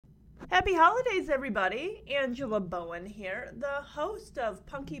Happy holidays, everybody. Angela Bowen here, the host of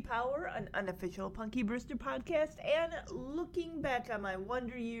Punky Power, an unofficial Punky Brewster podcast, and looking back on my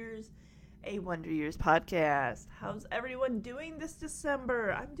Wonder Years, a Wonder Years podcast. How's everyone doing this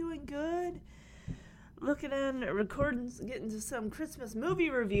December? I'm doing good. Looking in, recording, getting to some Christmas movie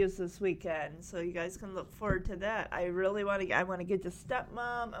reviews this weekend, so you guys can look forward to that. I want to get to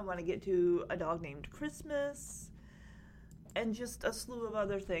Stepmom. I want to get to A Dog Named Christmas. And just a slew of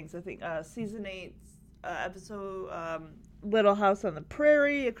other things. I think season 8 episode Little House on the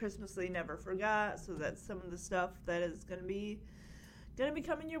Prairie, A Christmas They Never Forgot. So that's some of the stuff that is gonna be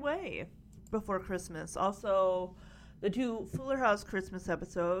coming your way before Christmas. Also, the 2 Fuller House Christmas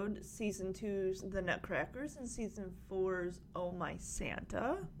episode, season 2's The Nutcrackers and season 4's Oh My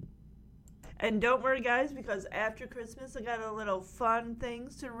Santa. And don't worry, guys, because after Christmas, I got a little fun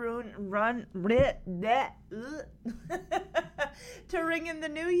things to to ring in the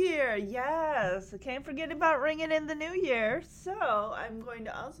new year. Yes, I can't forget about ringing in the new year. So I'm going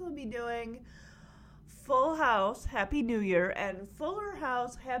to also be doing Full House Happy New Year and Fuller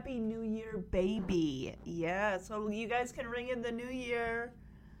House Happy New Year Baby. Yeah, so you guys can ring in the new year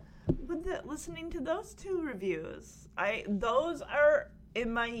with listening to those 2 reviews. Those are in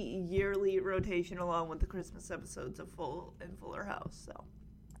my yearly rotation along with the Christmas episodes of Full and Fuller House. So,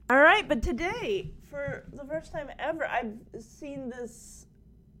 all right, but today, for the first time ever, I've seen this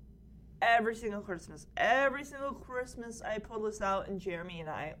every single Christmas. Every single Christmas, I pull this out and Jeremy and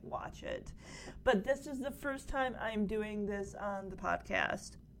I watch it. But this is the first time I'm doing this on the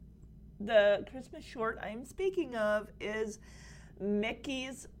podcast. The Christmas short I'm speaking of is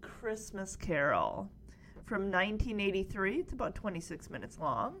Mickey's Christmas Carol from 1983. It's about 26 minutes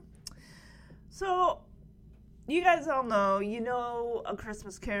long. So, you guys all know, A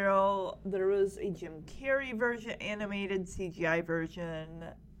Christmas Carol. There was a Jim Carrey version, animated CGI version.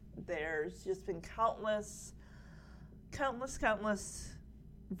 There's just been countless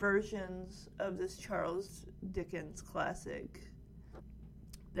versions of this Charles Dickens classic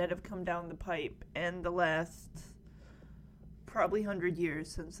that have come down the pipe in the last probably 100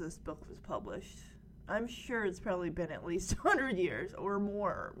 years since this book was published. I'm sure it's probably been at least 100 years or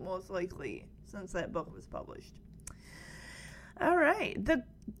more, most likely, since that book was published. All right. The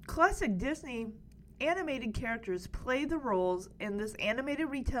classic Disney animated characters play the roles in this animated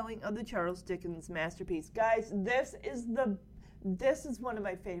retelling of the Charles Dickens masterpiece. Guys, this is one of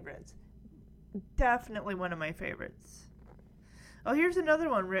my favorites. Definitely one of my favorites. Oh, here's another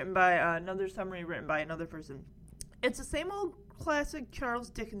one another summary written by another person. It's the same old classic Charles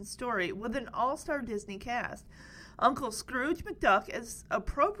Dickens story with an all-star Disney cast. Uncle Scrooge McDuck is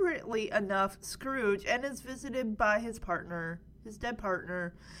appropriately enough Scrooge and is visited by his dead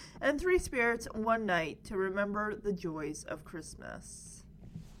partner, and 3 spirits one night to remember the joys of Christmas.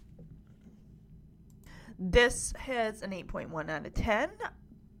 This has an 8.1 out of 10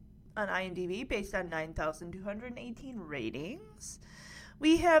 on IMDb based on 9,218 ratings.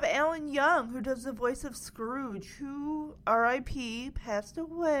 We have Alan Young, who does the voice of Scrooge, who, R.I.P., passed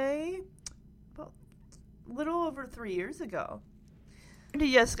away about a little over 3 years ago. And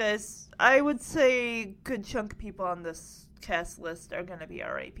yes, guys, I would say a good chunk of people on this cast list are going to be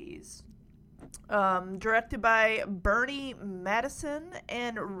R.I.P.s. Directed by Bernie Madison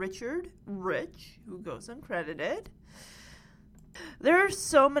and Richard Rich, who goes uncredited. There are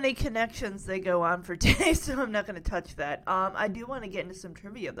so many connections that go on for today, so I'm not going to touch that. I do want to get into some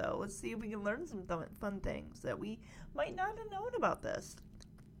trivia, though. Let's see if we can learn some fun things that we might not have known about this.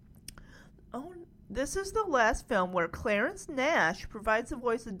 Oh, this is the last film where Clarence Nash provides the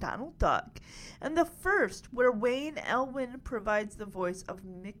voice of Donald Duck, and the first where Wayne Elwin provides the voice of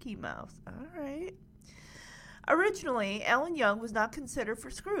Mickey Mouse. All right. Originally, Alan Young was not considered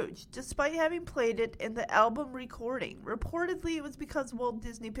for Scrooge, despite having played it in the album recording. Reportedly, it was because Walt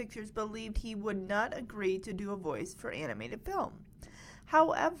Disney Pictures believed he would not agree to do a voice for animated film.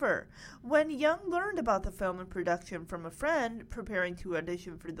 However, when Young learned about the film and production from a friend preparing to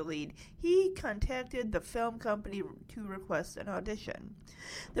audition for the lead, he contacted the film company to request an audition.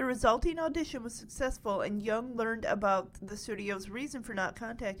 The resulting audition was successful, and Young learned about the studio's reason for not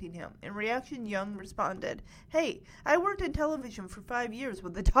contacting him. In reaction, Young responded, "Hey, I worked in television for 5 years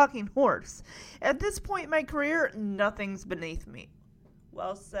with the talking horse. At this point in my career, nothing's beneath me."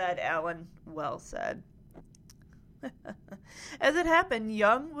 Well said, Alan. Well said. As it happened,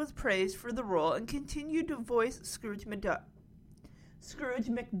 Young was praised for the role and continued to voice Scrooge McDuck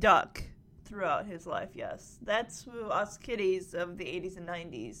throughout his life, yes. That's who us kiddies of the 80s and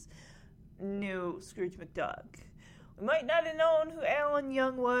 90s knew Scrooge McDuck. We might not have known who Alan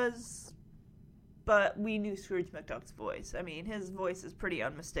Young was but we knew Scrooge McDuck's voice. I mean, his voice is pretty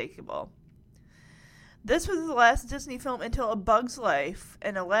unmistakable. This was the last Disney film until A Bug's Life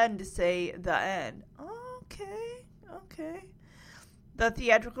and Aladdin to say the end. Okay. The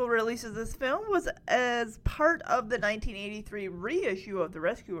theatrical release of this film was as part of the 1983 reissue of The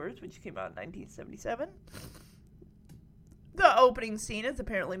Rescuers, which came out in 1977. The opening scene is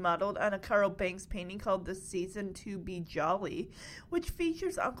apparently modeled on a Carl Banks painting called The Season to Be Jolly, which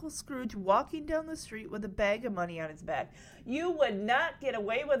features Uncle Scrooge walking down the street with a bag of money on his back. You would not get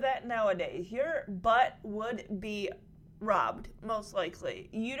away with that nowadays. Your butt would be robbed, most likely.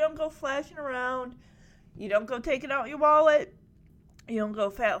 You don't go flashing around. You don't go taking out your wallet. You don't go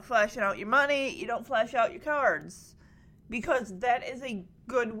flashing out your money. You don't flash out your cards. Because that is a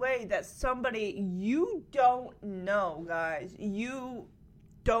good way that somebody you don't know, guys. You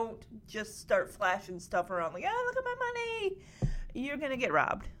don't just start flashing stuff around like, look at my money. You're going to get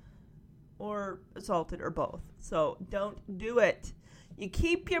robbed or assaulted or both. So don't do it. You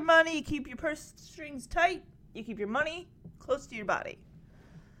keep your money, you keep your purse strings tight, you keep your money close to your body.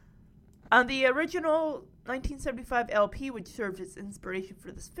 On the original 1975 LP, which served as inspiration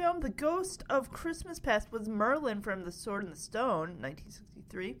for this film, the ghost of Christmas Past was Merlin from The Sword and the Stone,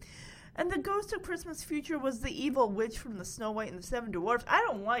 1963. And the ghost of Christmas Future was the evil witch from the Snow White and the Seven Dwarfs. I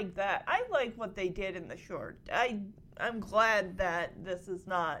don't like that. I like what they did in the short. I'm glad that this is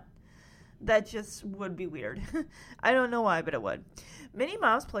not. That just would be weird. I don't know why, but it would. Minnie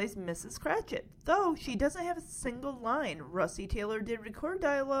Mouse plays Mrs. Cratchit, though she doesn't have a single line. Rusty Taylor did record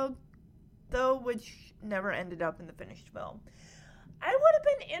dialogue, though, which never ended up in the finished film. I would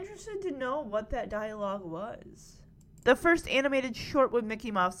have been interested to know what that dialogue was. The first animated short with Mickey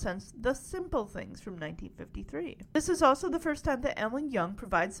Mouse since The Simple Things from 1953. This is also the first time that Alan Young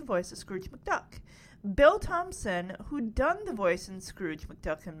provides the voice of Scrooge McDuck. Bill Thompson, who'd done the voice in Scrooge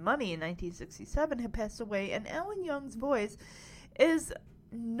McDuck and Money in 1967, had passed away, and Alan Young's voice is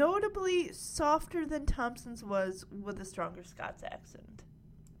notably softer than Thompson's was with a stronger Scots accent.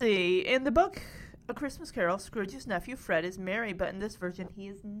 In the book A Christmas Carol, Scrooge's nephew Fred is married, but in this version he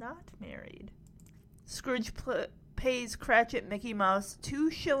is not married. Scrooge pays Cratchit Mickey Mouse 2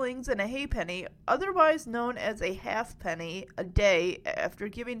 shillings and a halfpenny, otherwise known as a halfpenny, a day after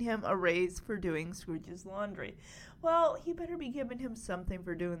giving him a raise for doing Scrooge's laundry. Well, he better be giving him something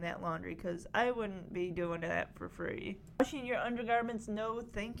for doing that laundry, because I wouldn't be doing that for free. Washing your undergarments? No,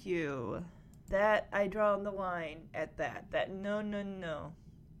 thank you. That, I draw the line at that. No.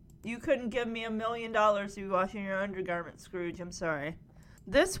 You couldn't give me $1 million to be washing your undergarments, Scrooge. I'm sorry.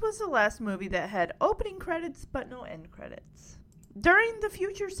 This was the last movie that had opening credits, but no end credits. During the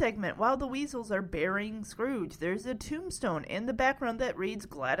future segment, while the weasels are burying Scrooge, there's a tombstone in the background that reads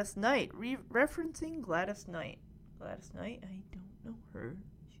Gladys Knight, referencing Gladys Knight. Gladys Knight? I don't know her.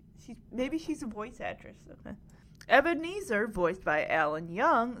 Maybe she's a voice actress. Okay. Ebenezer, voiced by Alan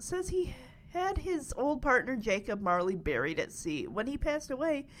Young, says he had his old partner Jacob Marley buried at sea. When he passed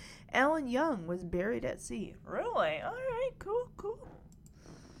away, Alan Young was buried at sea. Really? All right, cool.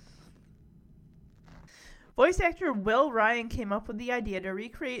 Voice actor Will Ryan came up with the idea to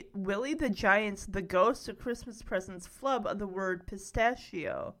recreate Willie the Giant's The Ghost of Christmas Presents flub of the word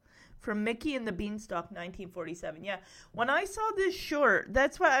pistachio from Mickey and the Beanstalk, 1947. Yeah, when I saw this short,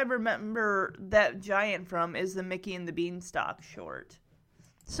 that's what I remember that giant from, is the Mickey and the Beanstalk short.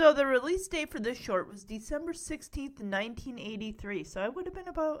 So the release date for this short was December 16th, 1983, so I would have been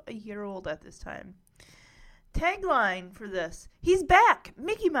about a year old at this time. Tagline for this: he's back,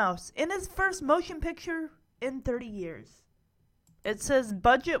 Mickey Mouse, in his first motion picture in 30 years. It says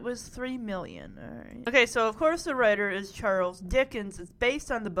budget was $3 million. All right. Okay, so of course the writer is Charles Dickens. It's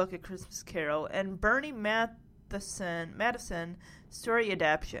based on the book A Christmas Carol, and Bernie Madison story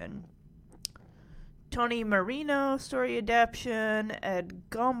adaptation. Tony Marino story adaptation, Ed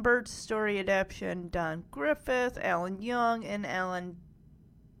Gumbert story adaptation, Don Griffith, Alan Young, and Alan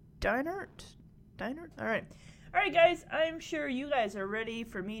Deinert? All right, guys, I'm sure you guys are ready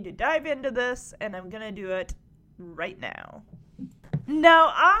for me to dive into this, and I'm going to do it right now.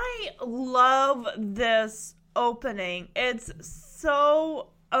 Now, I love this opening. It's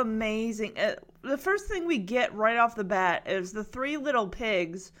so amazing. The first thing we get right off the bat is the 3 little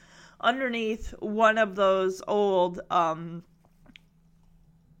pigs underneath one of those old-timey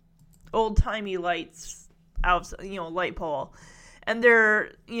lights, light pole. And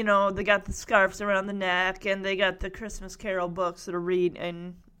they're, they got the scarves around the neck, and they got the Christmas Carol books that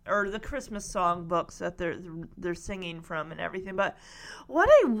are or the Christmas song books that they're singing from and everything. But what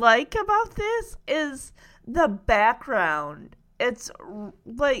I like about this is the background. It's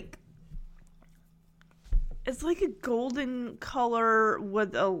like a golden color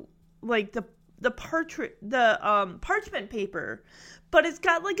with the parchment paper, but it's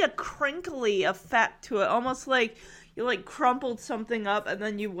got like a crinkly effect to it, almost like you like crumpled something up and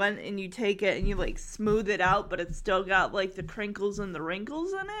then you went and you take it and you like smooth it out, but it's still got like the crinkles and the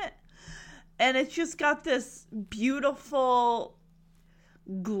wrinkles in it. And it's just got this beautiful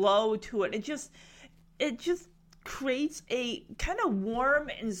glow to it. It just creates a kind of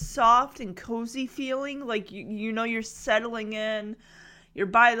warm and soft and cozy feeling. Like you know you're settling in. You're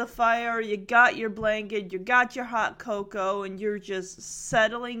by the fire, you got your blanket, you got your hot cocoa, and you're just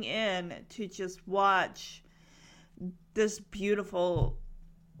settling in to just watch this beautiful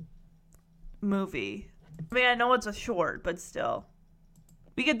movie. I mean, I know it's a short, but still.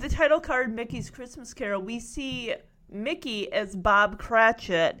 We get the title card, Mickey's Christmas Carol. We see Mickey as Bob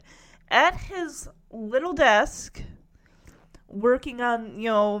Cratchit at his little desk, working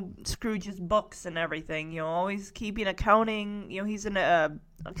on, Scrooge's books and everything, always keeping accounting. He's an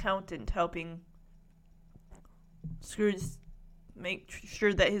accountant helping Scrooge make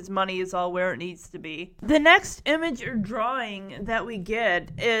sure that his money is all where it needs to be. The next image or drawing that we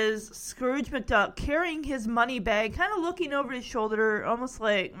get is Scrooge McDuck carrying his money bag, kind of looking over his shoulder, almost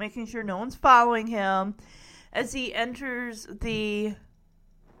like making sure no one's following him, as he enters the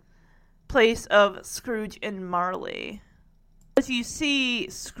place of Scrooge and Marley. As you see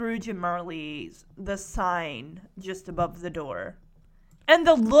Scrooge and Marley's, the sign just above the door. And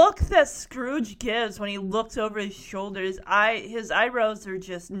the look that Scrooge gives when he looks over his shoulder, his eyebrows are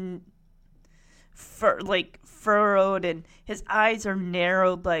just furrowed, and his eyes are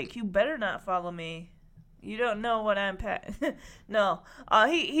narrowed, like, you better not follow me. You don't know what I'm No.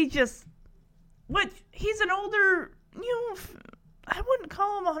 He's an older, I wouldn't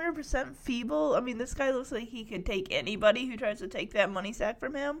call him 100% feeble. I mean, this guy looks like he could take anybody who tries to take that money sack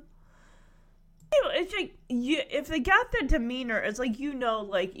from him. It's like, if they got their demeanor, it's like, you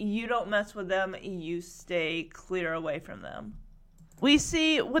don't mess with them, you stay clear away from them. We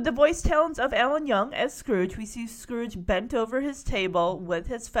see, with the voice talents of Alan Young as Scrooge, we see Scrooge bent over his table with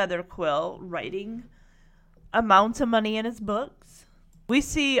his feather quill, writing amounts of money in his books. We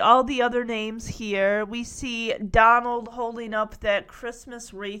see all the other names here. We see Donald holding up that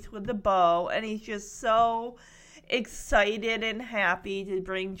Christmas wreath with the bow, and he's just so excited and happy to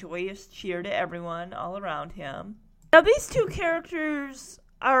bring joyous cheer to everyone all around him. Now, these two characters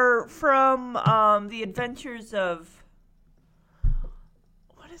are from the Adventures of...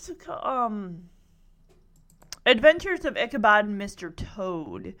 What is it called? Adventures of Ichabod and Mr.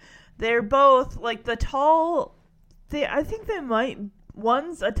 Toad. They're both, like, the tall... I think they might...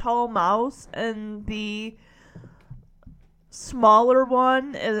 One's a tall mouse, and the smaller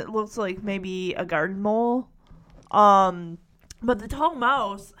one, it looks like maybe a garden mole. But the tall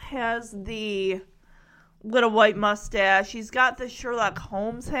mouse has the little white mustache. He's got the Sherlock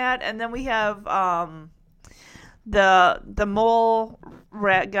Holmes hat, and then we have the mole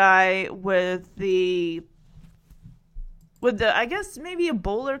rat guy with the I guess maybe a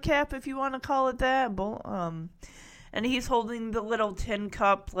bowler cap, if you want to call it that. And he's holding the little tin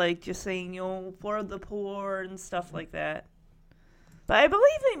cup, like, just saying, for the poor and stuff like that. But I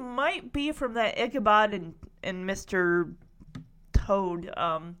believe they might be from that Ichabod and Mr. Toad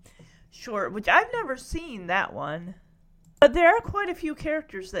short, which I've never seen that one. But there are quite a few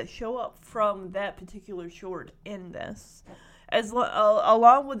characters that show up from that particular short in this,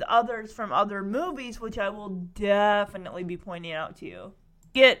 along with others from other movies, which I will definitely be pointing out to you.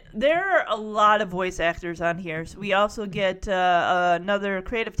 There are a lot of voice actors on here. So we also get another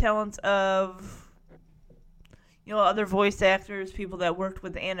creative talents of, other voice actors, people that worked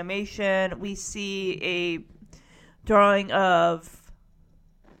with animation. We see a drawing of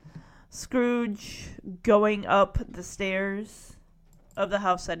Scrooge going up the stairs of the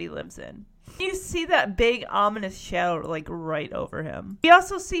house that he lives in. You see that big ominous shadow, like, right over him. We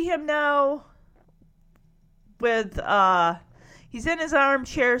also see him now with, he's in his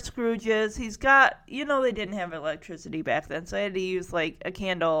armchair, Scrooge's. He's got, they didn't have electricity back then, so I had to use, like, a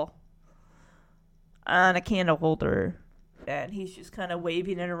candle on a candle holder. And he's just kind of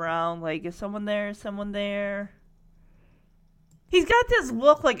waving it around, like, is someone there? Is someone there? He's got this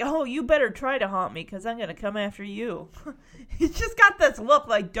look like, oh, you better try to haunt me, because I'm going to come after you. He's just got this look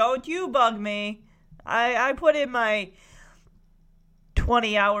like, don't you bug me. I put in my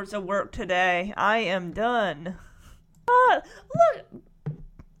 20 hours of work today. I am done. Look,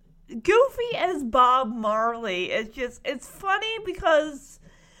 Goofy as Bob Marley. It's funny because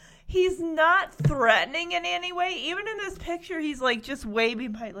he's not threatening in any way. Even in this picture, he's like just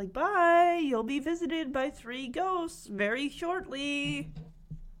waving by, like, bye, you'll be visited by 3 ghosts very shortly.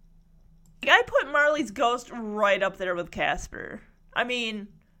 I put Marley's ghost right up there with Casper. I mean,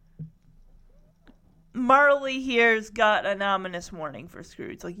 Marley here's got an ominous warning for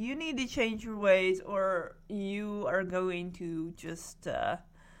Scrooge. Like, you need to change your ways or you are going to just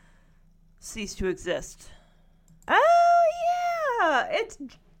cease to exist. Oh, yeah! It's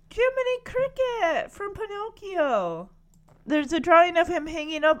Jiminy Cricket from Pinocchio. There's a drawing of him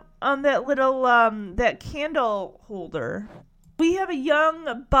hanging up on that little, that candle holder. We have a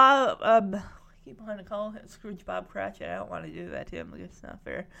young Bob, I keep wanting to call him Scrooge Bob Cratchit. I don't want to do that to him. It's not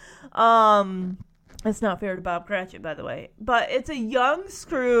fair. It's not fair to Bob Cratchit, by the way. But it's a young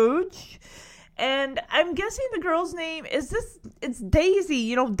Scrooge. And I'm guessing the girl's name it's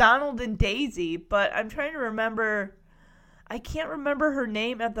Daisy, Donald and Daisy. But I'm trying to remember. I can't remember her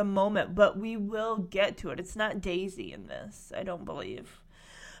name at the moment, but we will get to it. It's not Daisy in this, I don't believe.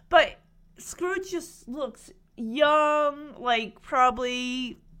 But Scrooge just looks young, like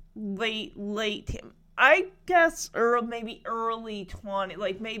probably late. I guess maybe early 20,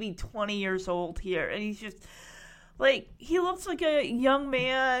 like maybe 20 years old here. And he's just, like, he looks like a young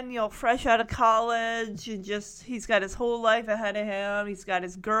man, fresh out of college. And just, he's got his whole life ahead of him. He's got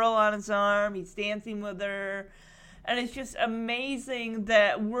his girl on his arm. He's dancing with her. And it's just amazing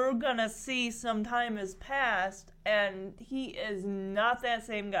that we're going to see some time has passed. And he is not that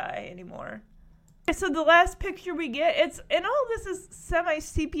same guy anymore. So the last picture we get, and all this is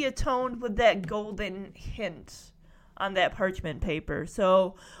semi-sepia toned with that golden hint on that parchment paper.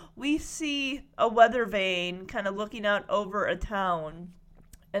 So we see a weather vane kind of looking out over a town,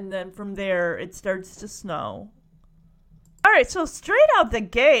 and then from there it starts to snow. All right, so straight out the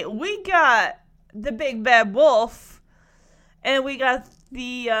gate, we got the big bad wolf, and we got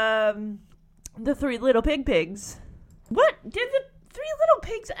the three little pigs. What did the Three Little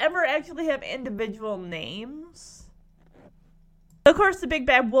Pigs ever actually have individual names? Of course, the big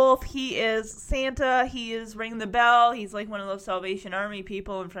bad wolf, he is Santa. He is ringing the bell. He's like one of those Salvation Army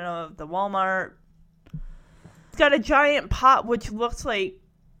people in front of the Walmart. He's got a giant pot, which looks like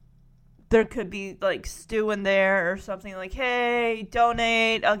there could be like stew in there or something. Like, hey,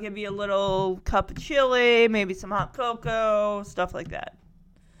 donate. I'll give you a little cup of chili, maybe some hot cocoa, stuff like that.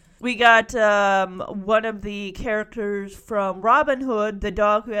 We got one of the characters from Robin Hood, the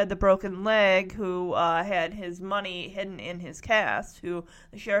dog who had the broken leg, who had his money hidden in his cast, who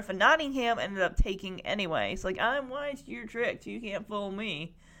the sheriff of Nottingham ended up taking anyway. He's like, I'm wise to your tricks. You can't fool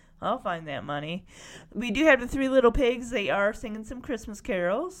me. I'll find that money. We do have the Three Little Pigs. They are singing some Christmas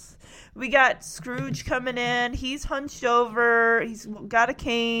carols. We got Scrooge coming in. He's hunched over. He's got a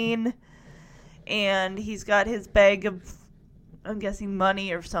cane. And he's got his bag of, I'm guessing,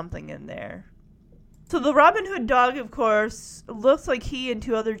 money or something in there. So the Robin Hood dog, of course, looks like he and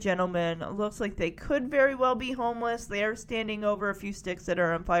two other gentlemen, looks like they could very well be homeless. They are standing over a few sticks that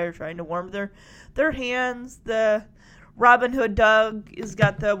are on fire trying to warm their hands. The Robin Hood dog has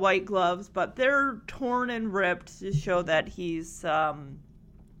got the white gloves, but they're torn and ripped to show that he's not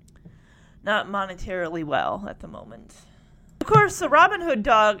monetarily well at the moment. Of course, the Robin Hood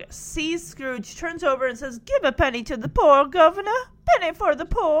dog sees Scrooge, turns over and says, "Give a penny to the poor, governor. Penny for the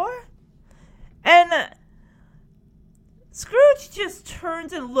poor." And Scrooge just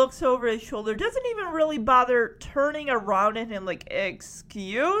turns and looks over his shoulder. Doesn't even really bother turning around at him like,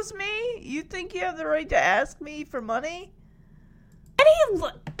 "Excuse me? You think you have the right to ask me for money?"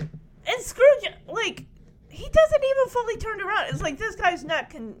 And Scrooge, like, he doesn't even fully turn around. It's like this guy's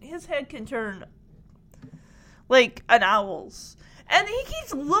his head can turn like an owl's. And he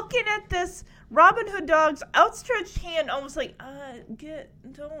keeps looking at this Robin Hood dog's outstretched hand, almost like,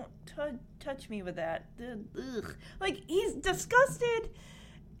 don't touch me with that. Ugh. Like, he's disgusted,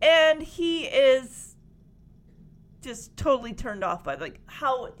 and he is just totally turned off by, like,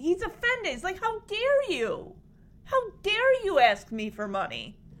 how he's offended. He's like, how dare you? How dare you ask me for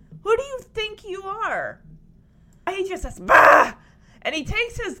money? Who do you think you are? And he just says, bah! And he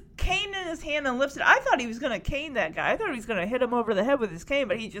takes his cane in his hand and lifts it. I thought he was going to cane that guy. I thought he was going to hit him over the head with his cane,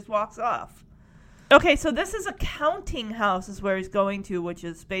 but he just walks off. Okay, so this is a counting house is where he's going to, which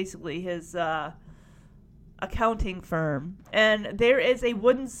is basically his accounting firm. And there is a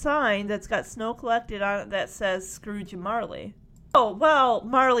wooden sign that's got snow collected on it that says Scrooge and Marley. Oh, well,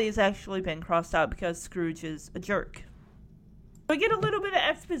 Marley has actually been crossed out because Scrooge is a jerk. We get a little bit of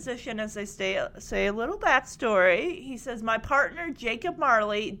exposition as they say a little backstory. He says, my partner, Jacob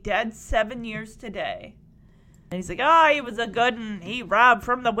Marley, dead 7 years today. And he's like, he was a good one. He robbed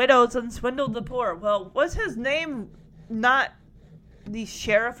from the widows and swindled the poor. Well, was his name not the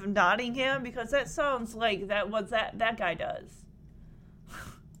Sheriff of Nottingham? Because that sounds like that guy does.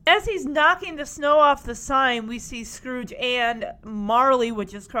 As as he's knocking the snow off the sign, we see Scrooge and Marley,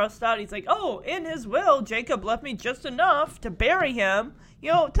 which is crossed out. He's like, oh, in his will, Jacob left me just enough to bury him,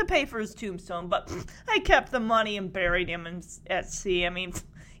 to pay for his tombstone. But I kept the money and buried him at sea. I mean,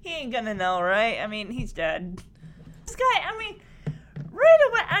 he ain't gonna know, right? I mean, he's dead. This guy, I mean, right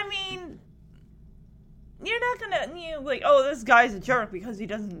away, I mean, you're not gonna, like, oh, this guy's a jerk because he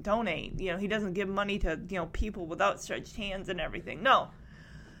doesn't donate. He doesn't give money to, people without stretched hands and everything. No.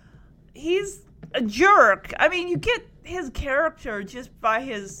 He's a jerk. I mean, you get his character just by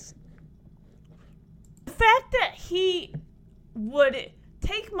the fact that he would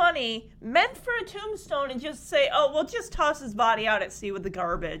take money meant for a tombstone and just say, oh, well, just toss his body out at sea with the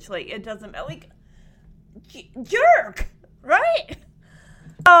garbage. Like, it doesn't, like, jerk, right?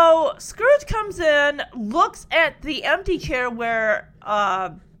 So Scrooge comes in, looks at the empty chair where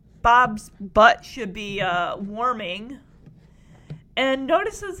Bob's butt should be warming, and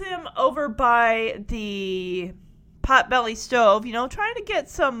notices him over by the potbelly stove, trying to get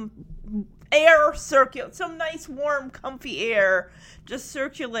some air some nice, warm, comfy air to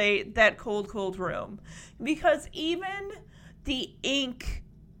circulate that cold, cold room. Because even the ink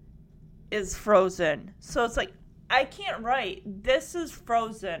is frozen. So it's like, I can't write. This is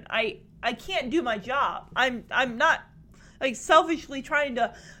frozen. I can't do my job. I'm not, like, selfishly trying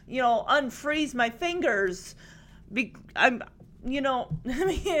to, unfreeze my fingers. I mean,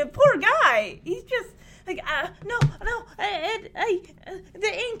 poor guy. He's just like, no,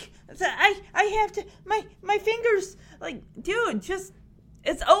 the ink. I have to, my fingers. Like, dude, just,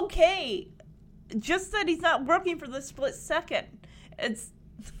 it's okay. Just that he's not working for the split second. And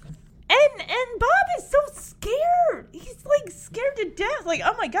Bob is so scared. He's, like, scared to death. Like,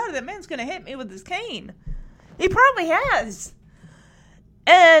 oh my God, that man's gonna hit me with his cane. He probably has.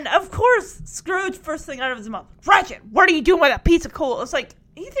 And, of course, Scrooge, first thing out of his mouth, Cratchit, what are you doing with that piece of coal? It's like,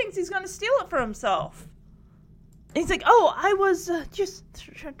 he thinks he's going to steal it for himself. And he's like, oh, I was just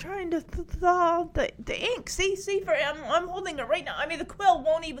trying to thaw the ink. See, I'm holding it right now. I mean, the quill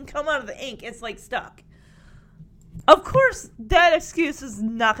won't even come out of the ink. It's, like, stuck. Of course, that excuse is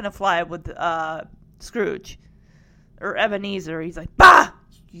not going to fly with Scrooge. Or Ebenezer. He's like, bah!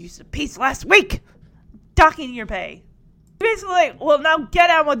 You used a piece last week. Docking your pay. Basically, like, well, now get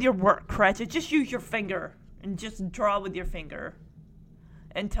on with your work, Cratchit. Just use your finger and just draw with your finger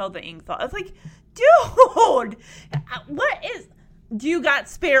until the ink thaws. It's like, dude, do you got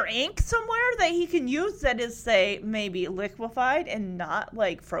spare ink somewhere that he can use that is, say, maybe liquefied and not,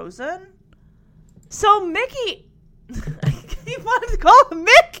 like, frozen? So Mickey, he wanted to call him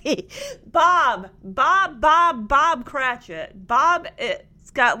Mickey. Bob Cratchit. Bob,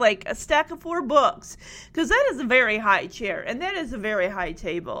 it's got like a stack of 4 books, because that is a very high chair and that is a very high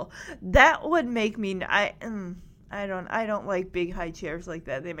table. That would make me, I don't like big high chairs like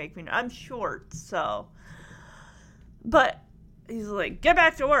that. They make me, I'm short, so, but he's like, get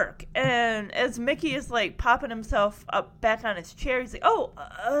back to work. And as Mickey is like popping himself up back on his chair, he's like, oh,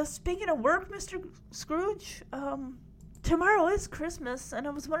 speaking of work, Mr. Scrooge, tomorrow is Christmas, and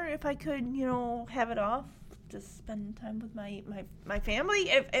I was wondering if I could, have it off to spend time with my family,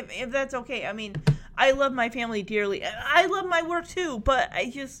 if that's okay. I mean, I love my family dearly. I love my work too, but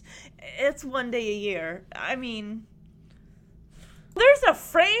it's one day a year. I mean, there's a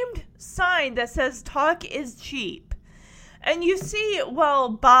framed sign that says talk is cheap. And you see, while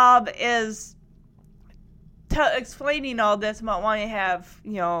Bob is explaining all this about wanting to have, he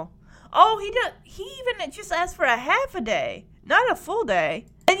even just asked for a half a day, not a full day.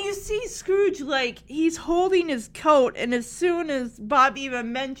 And you see Scrooge, like, he's holding his coat, and as soon as Bob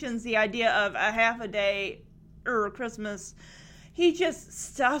even mentions the idea of a half a day or Christmas, he just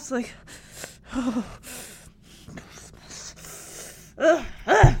stops like, oh, Christmas.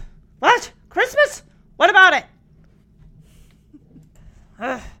 What? Christmas? What about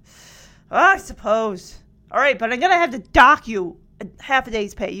it? I suppose. All right, but I'm going to have to dock you a half a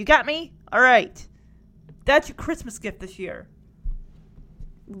day's pay. You got me? All right. That's your Christmas gift this year.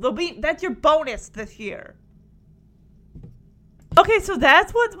 That's your bonus this year. Okay, so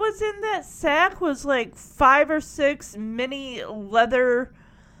that's what was in that sack, was like 5 or 6 mini leather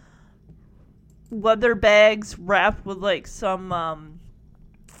bags wrapped with like some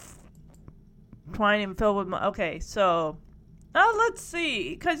twine and filled with okay, so let's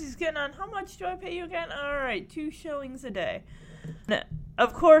see, because he's getting on, how much do I pay you again? All right, 2 shillings a day.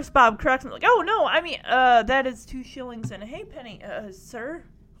 Of course, Bob corrects me, like, oh no, I mean, that is 2 shillings and a halfpenny, sir.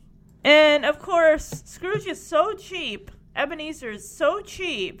 And of course, Scrooge is so cheap. Ebenezer is so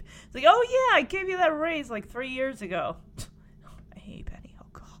cheap. It's like, oh yeah, I gave you that raise like 3 years ago. I hate Penny. Oh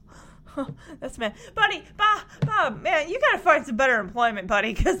god. That's man. Buddy, Bob, man, you gotta find some better employment,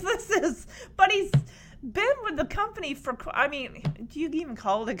 buddy, because Buddy's been with the company for, I mean, do you even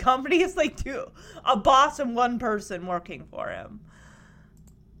call it a company? It's like a boss and one person working for him.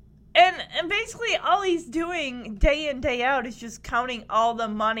 And basically all he's doing day in, day out is just counting all the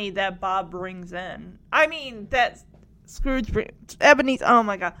money that Bob brings in. I mean, that Scrooge brings. Ebenezer, oh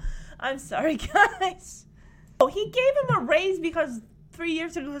my God. I'm sorry, guys. Oh, he gave him a raise because 3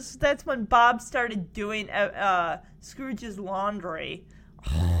 years ago, that's when Bob started doing Scrooge's laundry.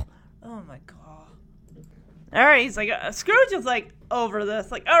 Oh my God. All right, he's like, Scrooge is like over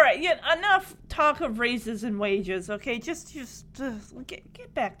this. Like, all right, yeah, enough talk of raises and wages, okay? Just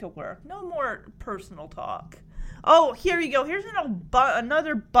get back to work. No more personal talk. Oh, here you go. Here's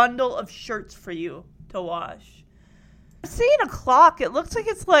another bundle of shirts for you to wash. I'm seeing a clock. It looks like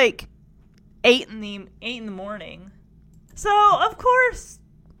it's like 8 in the morning. So, of course,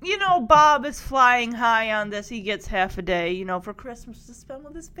 Bob is flying high on this. He gets half a day, for Christmas to spend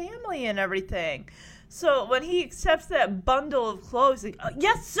with his family and everything. So when he accepts that bundle of clothes, like,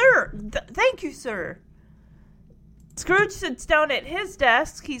 yes, sir. Thank you, sir. Scrooge sits down at his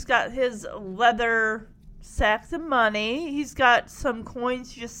desk. He's got his leather sacks of money. He's got some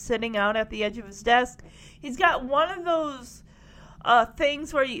coins just sitting out at the edge of his desk. He's got one of those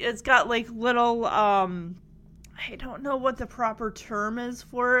things where it's got like little, I don't know what the proper term is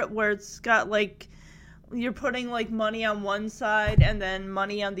for it, where it's got like, you're putting like money on one side and then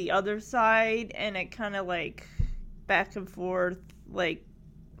money on the other side, and it kind of like back and forth, like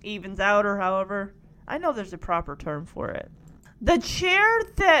evens out, or however. I know there's a proper term for it. The chair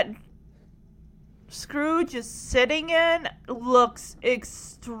that Scrooge is sitting in looks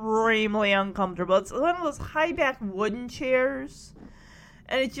extremely uncomfortable. It's one of those high back wooden chairs,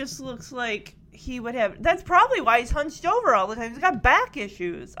 and it just looks like he would have. That's probably why he's hunched over all the time. He's got back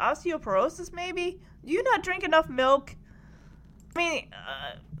issues, osteoporosis maybe. Do you not drink enough milk? I mean,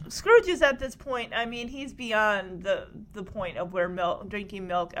 Scrooge is at this point, I mean, he's beyond the point of where drinking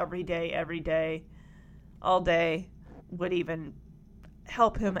milk every day, all day, would even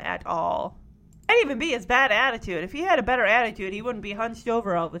help him at all. Might even be his bad attitude. If he had a better attitude, he wouldn't be hunched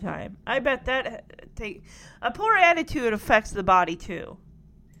over all the time. I bet that a poor attitude affects the body too.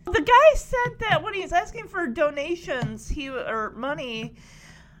 The guy said that when he was asking for donations, or money,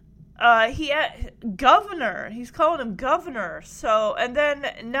 governor. He's calling him governor. So, and then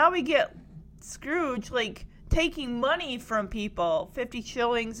now we get Scrooge like taking money from people, 50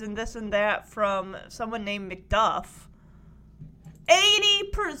 shillings and this and that from someone named McDuff.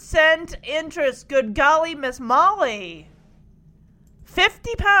 80% interest. Good golly, Miss Molly.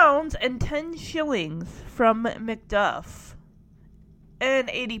 £50 and 10 shillings from McDuff. And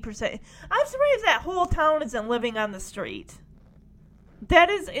 80%. I'm surprised that whole town isn't living on the street. That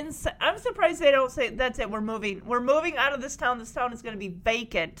is insane. I'm surprised they don't say, that's it, we're moving. We're moving out of this town. This town is going to be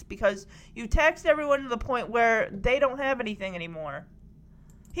vacant because you taxed everyone to the point where they don't have anything anymore.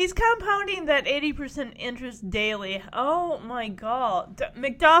 He's compounding that 80% interest daily. Oh my God.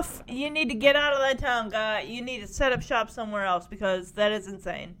 McDuff, you need to get out of that town, guy. You need to set up shop somewhere else because that is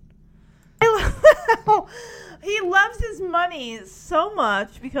insane. He loves his money so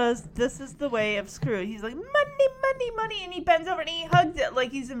much because this is the way of Scrooge. He's like, money, money, money, and he bends over and he hugs it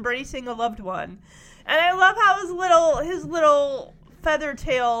like he's embracing a loved one. And I love how his little feather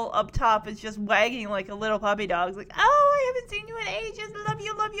tail up top is just wagging like a little puppy dog. It's like, oh, I haven't seen you in ages. Love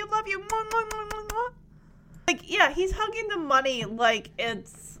you, love you, love you. Mwah, mwah, mwah, mwah, mwah. Like, yeah, he's hugging the money like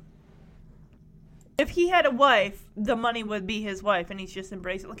it's... If he had a wife, the money would be his wife, and he's just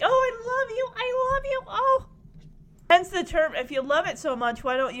embracing like, oh, I love you, oh. Hence the term, if you love it so much,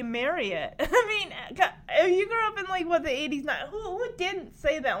 why don't you marry it? I mean, if you grew up in like, what, the 80s, who didn't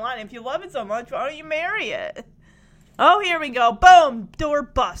say that line? If you love it so much, why don't you marry it? Oh, here we go. Boom, door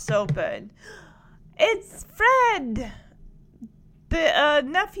busts open. It's Fred, the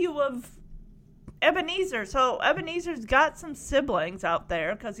nephew of Ebenezer. So Ebenezer's got some siblings out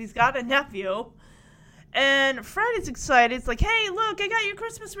there because he's got a nephew. And Fred is excited. It's like, hey, look, I got your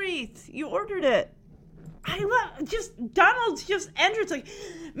Christmas wreath. You ordered it. Donald's just enters like,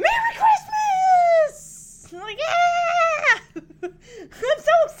 Merry Christmas! I'm like, yeah! I'm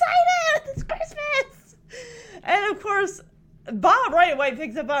so excited! It's Christmas! And of course, Bob right away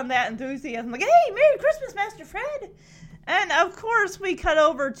picks up on that enthusiasm. Like, hey, Merry Christmas, Master Fred! And of course, we cut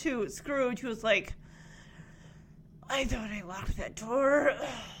over to Scrooge, who's like, I thought I locked that door.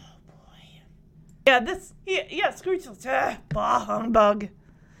 Yeah, Scrooge was, bah, humbug.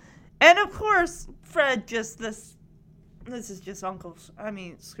 And of course, Fred this is just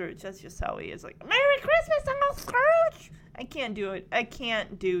Scrooge, that's just how he is. Like, Merry Christmas, Uncle Scrooge! I can't do it. I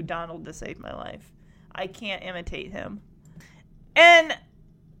can't do Donald to save my life. I can't imitate him. And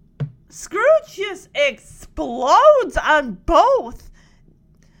Scrooge just explodes on both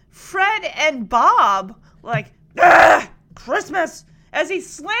Fred and Bob. Like, ugh, Christmas! As he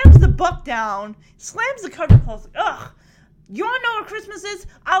slams the book down, slams the cover closed. Ugh! You want to know what Christmas is?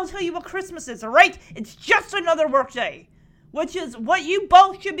 I'll tell you what Christmas is, alright? It's just another workday. Which is what you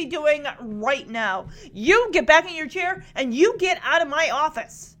both should be doing right now. You get back in your chair and you get out of my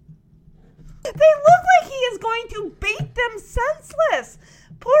office. They look like he is going to beat them senseless.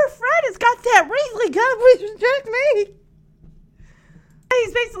 Poor Fred has got that wrinkly gun. Please reject me.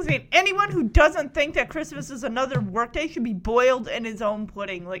 He's basically saying anyone who doesn't think that Christmas is another workday should be boiled in his own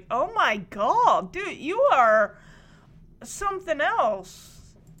pudding. Like, oh my God, dude, you are something else.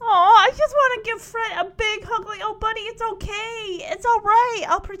 Oh, I just want to give Fred a big hug. Like, oh, buddy, it's okay. It's all right.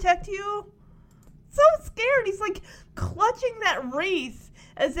 I'll protect you. So scared. He's like clutching that wreath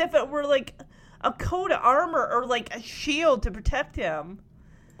as if it were like a coat of armor or like a shield to protect him.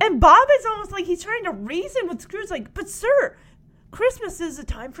 And Bob is almost like he's trying to reason with Scrooge. Like, but sir, Christmas is a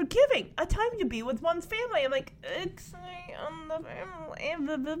time for giving, a time to be with one's family. I'm like, it's the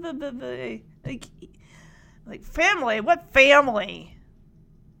family. Like family? What family?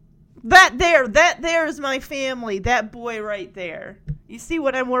 That there is my family. That boy right there. You see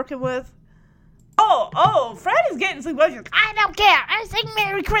what I'm working with? Oh, Fred is getting some questions. I don't care. I sing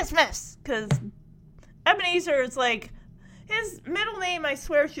Merry Christmas. Because Ebenezer is like, his middle name, I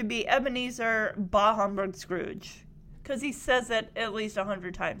swear, should be Ebenezer Bah Humbug Scrooge. Because he says it at least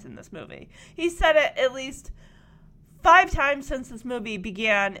 100 times in this movie. He said it at least 5 times since this movie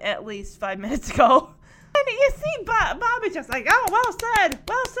began at least 5 minutes ago. And you see Bob is just like, oh, well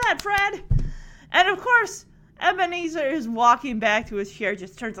said, Fred. And of course, Ebenezer is walking back to his chair,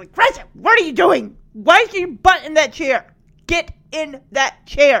 just turns like, Cratchit, what are you doing? Why is your butt in that chair? Get in that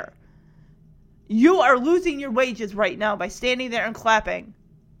chair. You are losing your wages right now by standing there and clapping.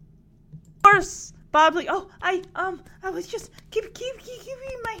 Of course, Bob's like, oh, I was just keeping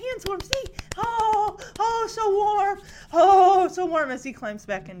my hands warm. See? Oh, so warm. Oh, so warm as he climbs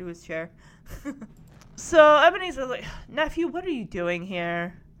back into his chair. So Ebenezer's like, nephew, what are you doing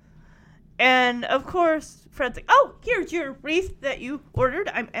here? And of course, Fred's like, oh, here's your wreath that you ordered.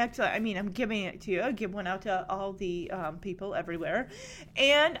 I'm giving it to you. I give one out to all the people everywhere.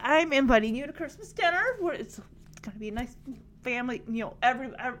 And I'm inviting you to Christmas dinner where it's going to be a nice family,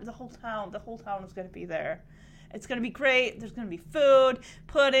 the whole town is going to be there. It's going to be great. There's going to be food,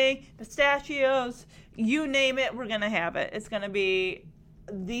 pudding, pistachios, you name it, we're going to have it. It's going to be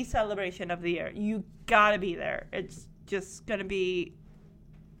the celebration of the year. You got to be there. It's just going to be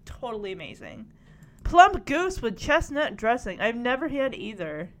totally amazing. Plum goose with chestnut dressing. I've never had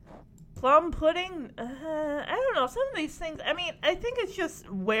either. Plum pudding? I don't know. Some of these things, I think it's just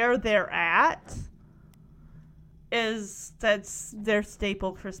where they're at. That's their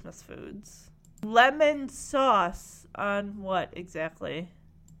staple Christmas foods. Lemon sauce on what exactly?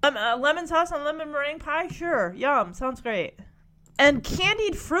 Lemon sauce on lemon meringue pie? Sure. Yum. Sounds great. And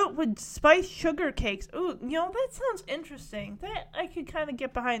candied fruit with spiced sugar cakes. Ooh, that sounds interesting. That I could kind of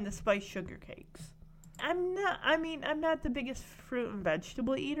get behind, the spiced sugar cakes. I'm not the biggest fruit and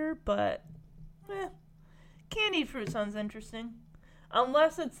vegetable eater, but candied fruit sounds interesting.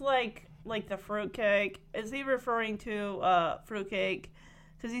 Unless it's like the fruit cake. Is he referring to fruit cake?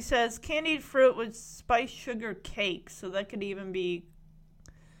 Because he says candied fruit with spiced sugar cakes, so that could even be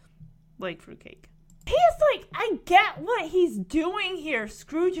like fruit cake. He's like, I get what he's doing here.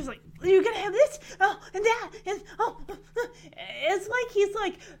 Scrooge is like, you're gonna have this, and that, and it's like he's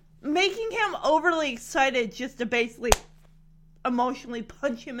like making him overly excited just to basically emotionally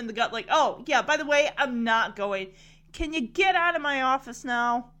punch him in the gut. Like, oh yeah, by the way, I'm not going. Can you get out of my office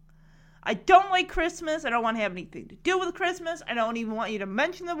now? I don't like Christmas. I don't want to have anything to do with Christmas. I don't even want you to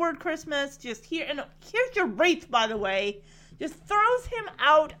mention the word Christmas. Just here, and here's your wreath, by the way. Just throws him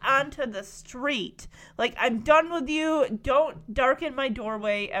out onto the street. Like, I'm done with you. Don't darken my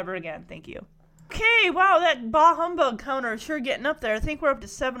doorway ever again. Thank you. Okay, wow, that Bah Humbug counter is sure getting up there. I think we're up to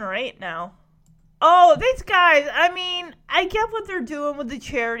 7 or 8 now. Oh, these guys, I get what they're doing with the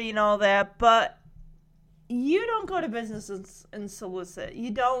charity and all that, but you don't go to business and solicit.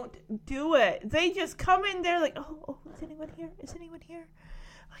 You don't do it. They just come in there like, oh, is anyone here? Is anyone here?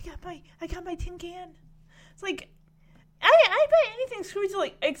 I got my tin can. It's like, I bet anything Scrooge is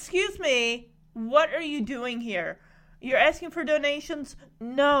like, excuse me, what are you doing here? You're asking for donations?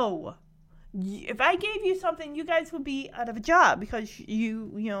 No. If I gave you something, you guys would be out of a job because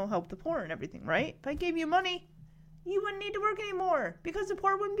you help the poor and everything, right? If I gave you money, you wouldn't need to work anymore because the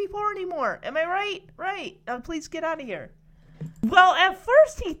poor wouldn't be poor anymore. Am I right? Right. Now please get out of here. Well, at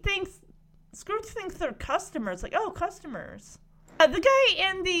first Scrooge thinks they're customers. Like, oh, customers. The guy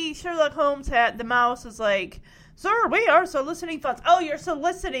in the Sherlock Holmes hat, the mouse, is like, sir, we are soliciting funds. Oh, you're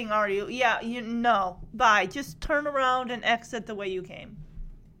soliciting, are you? Yeah, no. Bye. Just turn around and exit the way you came.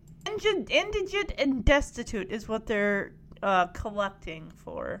 Indigent and destitute is what they're collecting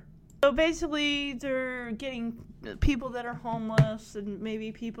for. So basically, they're getting people that are homeless and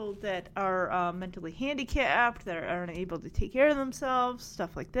maybe people that are mentally handicapped, that aren't able to take care of themselves,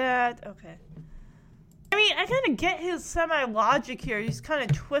 stuff like that. Okay. I mean, I kind of get his semi-logic here. He's kind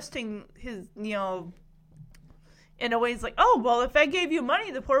of twisting his, in a way, he's like, oh, well, if I gave you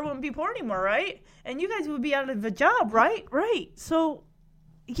money, the poor wouldn't be poor anymore, right? And you guys would be out of a job, right? Right. So,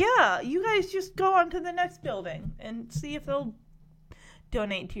 yeah, you guys just go on to the next building and see if they'll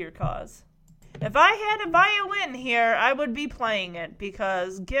donate to your cause. If I had a violin here, I would be playing it,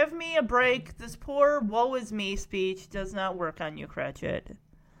 because give me a break. This poor woe is me speech does not work on you, Cratchit.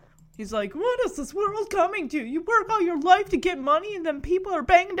 He's like, what is this world coming to? You work all your life to get money, and then people are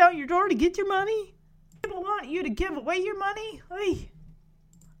banging down your door to get your money? People want you to give away your money? Hey.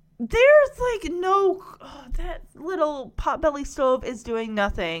 There's like that little potbelly stove is doing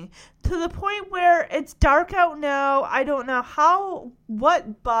nothing. To the point where it's dark out now. I don't know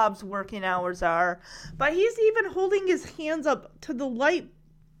what Bob's working hours are, but he's even holding his hands up to the light.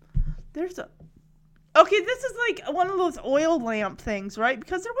 Okay, this is like one of those oil lamp things, right?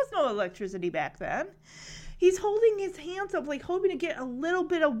 Because there was no electricity back then. He's holding his hands up, like hoping to get a little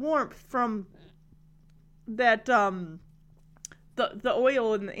bit of warmth from that, the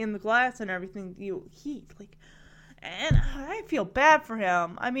oil in the glass and everything you heat. And I feel bad for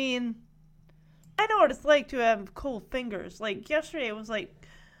him. I mean, I know what it's like to have cold fingers. Like, yesterday it was like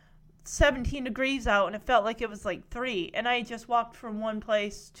 17 degrees out, and it felt like it was like 3, and I just walked from one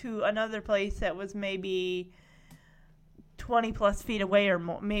place to another place that was maybe 20 plus feet away, or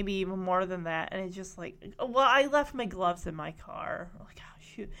maybe even more than that, and it's just like, well, I left my gloves in my car, like, oh,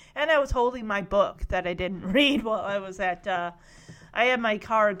 shoot, and I was holding my book that I didn't read while I was at, I had my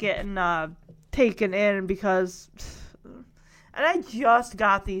car getting taken in because... And I just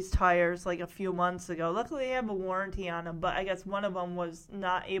got these tires like a few months ago. Luckily, I have a warranty on them, but I guess one of them was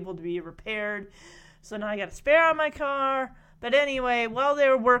not able to be repaired. So now I got a spare on my car. But anyway, while they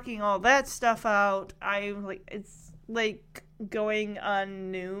were working all that stuff out, it's like going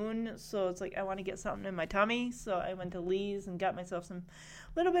on noon. So it's like I want to get something in my tummy. So I went to Lee's and got myself some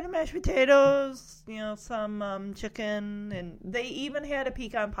little bit of mashed potatoes, some chicken. And they even had a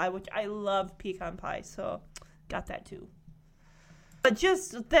pecan pie, which I love pecan pie. So got that too. But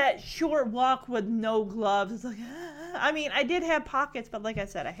just that short walk with no gloves, it's like, I mean, I did have pockets, but like I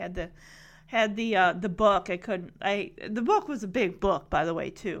said, I had the book. The book was a big book, by the way,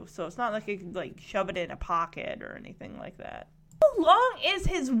 too. So it's not like I could like shove it in a pocket or anything like that. How long is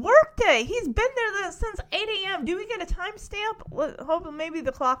his work day? He's been there since 8 a.m. Do we get a timestamp? Hope maybe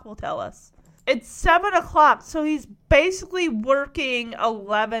the clock will tell us. It's 7 o'clock, so he's basically working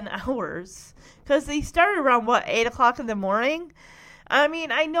 11 hours. Because he started around, 8 o'clock in the morning? I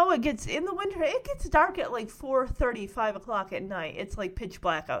mean, I know it gets, in the winter, it gets dark at like 4:30, 5 o'clock at night. It's like pitch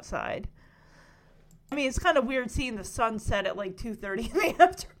black outside. I mean, it's kind of weird seeing the sun set at like 2:30 in the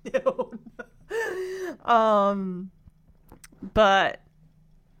afternoon. But,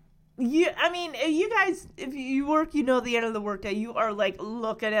 you guys, if you work, the end of the workday, you are like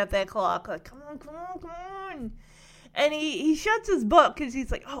looking at that clock, like, come on. And he shuts his book because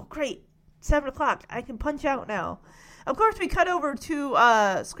he's like, oh, great, 7 o'clock, I can punch out now. Of course, we cut over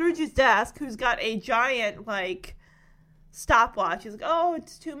to Scrooge's desk, who's got a giant, stopwatch. He's like, oh,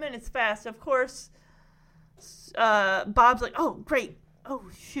 it's 2 minutes fast. Of course, Bob's like, oh, great. Oh,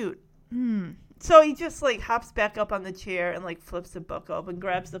 shoot. So he just, hops back up on the chair and, flips the book open,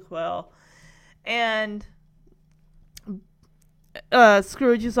 grabs the quill. And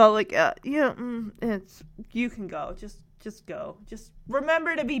Scrooge is all like, you can go. Just go. Just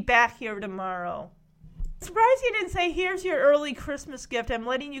remember to be back here tomorrow. Surprised you didn't say, here's your early Christmas gift. I'm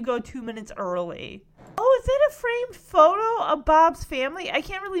letting you go 2 minutes early. Oh, is that a framed photo of Bob's family? I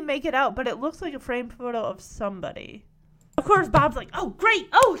can't really make it out, but it looks like a framed photo of somebody. Of course, Bob's like, oh, great.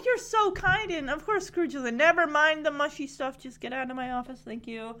 Oh, you're so kind. And of course, Scrooge is like, never mind the mushy stuff. Just get out of my office. Thank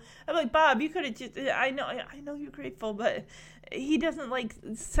you. I'm like, Bob, you could have just, I know you're grateful, but he doesn't like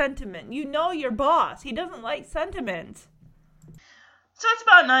sentiment. You know your boss. He doesn't like sentiment. So it's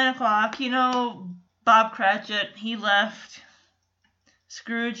about 9 o'clock, Bob Cratchit, he left.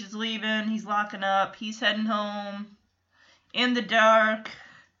 Scrooge is leaving. He's locking up. He's heading home. In the dark.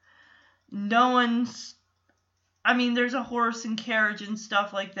 There's a horse and carriage and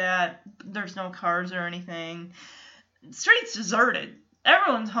stuff like that. There's no cars or anything. the street's deserted.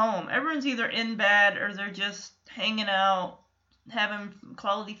 Everyone's home. Everyone's either in bed or they're just hanging out, having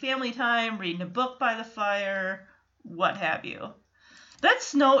quality family time, reading a book by the fire, what have you. That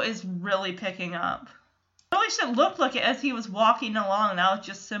snow is really picking up. At least it looked like it as he was walking along. Now it's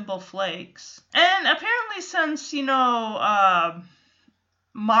just simple flakes. And apparently since,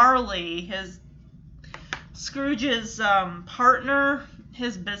 Marley, Scrooge's partner,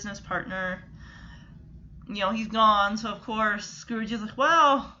 his business partner, he's gone. So, of course, Scrooge is like,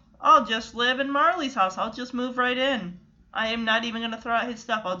 well, I'll just live in Marley's house. I'll just move right in. I am not even going to throw out his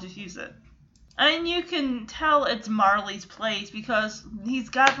stuff. I'll just use it. And you can tell it's Marley's place because he's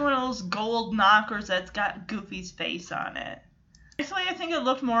got one of those gold knockers that's got Goofy's face on it. Actually, I think it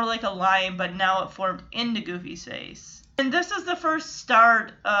looked more like a lion, but now it formed into Goofy's face. And this is the first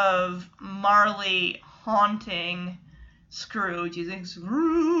start of Marley haunting Scrooge. He's like,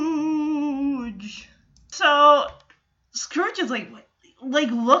 Scrooge. So Scrooge is like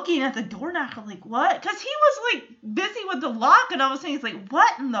looking at the door knocker, like, what? Because he was like busy with the lock, and all of a sudden he's like,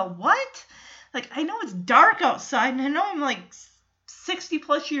 what in the what? Like, I know it's dark outside, and I know I'm like 60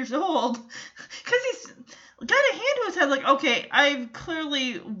 plus years old, because he's got a hand to his head, like, okay, I've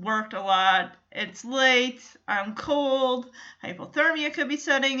clearly worked a lot. It's late. I'm cold. Hypothermia could be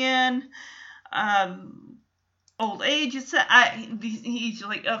setting in. Old age is he's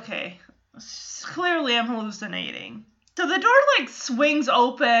like, okay, clearly I'm hallucinating. So the door swings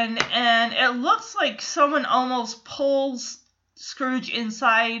open, and it looks like someone almost pulls Scrooge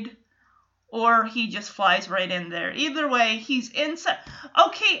inside, or he just flies right in there. Either way, he's inside.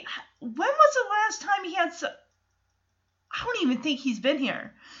 Okay, when was the last time he had I don't even think he's been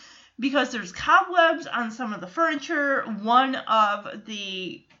here. Because there's cobwebs on some of the furniture.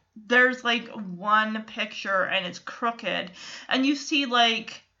 There's one picture, and it's crooked. And you see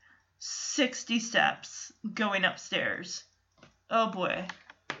 60 steps going upstairs. Oh boy.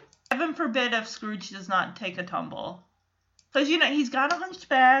 Heaven forbid if Scrooge does not take a tumble. Because, he's got a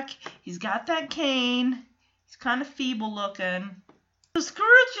hunchback, he's got that cane, he's kind of feeble looking. So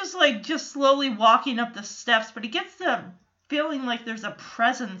Scrooge is just slowly walking up the steps, but he gets the feeling like there's a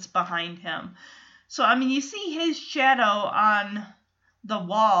presence behind him. So, you see his shadow on the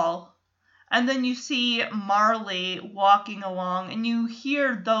wall, and then you see Marley walking along, and you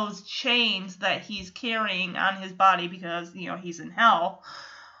hear those chains that he's carrying on his body because, he's in hell.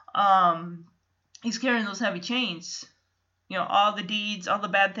 He's carrying those heavy chains. All the deeds, all the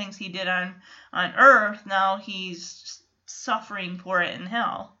bad things he did on Earth, now he's suffering for it in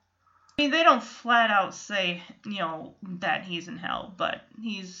hell. They don't flat out say, that he's in hell, but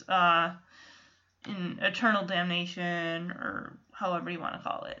he's in eternal damnation, or however you want to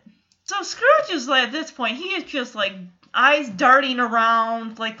call it. So Scrooge is at this point, he is just eyes darting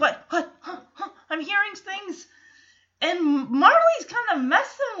around, what? Huh? I'm hearing things. And Marley's kind of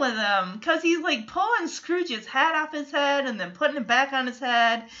messing with him, because he's pulling Scrooge's hat off his head and then putting it back on his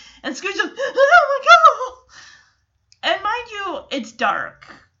head. And Scrooge is, oh my god! And mind you, it's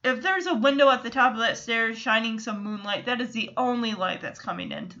dark. If there's a window at the top of that stairs shining some moonlight, that is the only light that's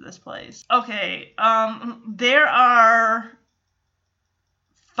coming into this place. Okay, there are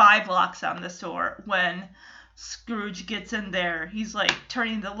 5 locks on this door when Scrooge gets in there. He's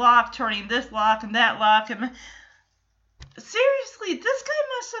turning the lock, turning this lock and that lock, and seriously, this guy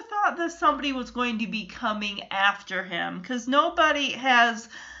must have thought that somebody was going to be coming after him, because nobody has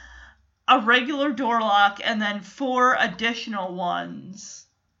a regular door lock and then 4 additional ones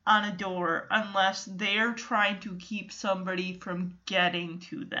on a door unless they're trying to keep somebody from getting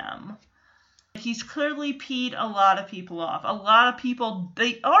to them. He's clearly peed a lot of people off. A lot of people,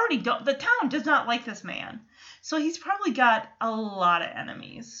 the town does not like this man. So he's probably got a lot of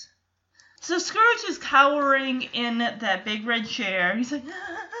enemies. So Scrooge is cowering in that big red chair. He's like,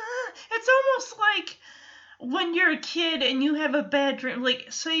 ah. It's almost like when you're a kid and you have a bad dream.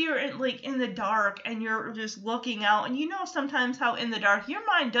 Say you're in the dark and you're just looking out, and sometimes how in the dark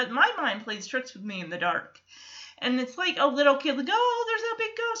my mind plays tricks with me in the dark. And it's like a little kid, oh, there's a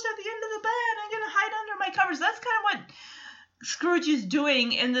big ghost at the end of the bed. I'm going to hide under my covers. That's kind of what Scrooge is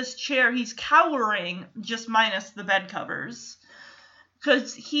doing in this chair. He's cowering, just minus the bed covers.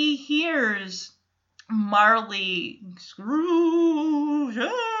 Because he hears Marley, Scrooge,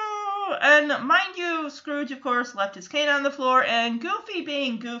 oh! And mind you, Scrooge, of course, left his cane on the floor, and Goofy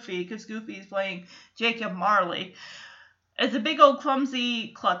being Goofy, because Goofy is playing Jacob Marley, is a big old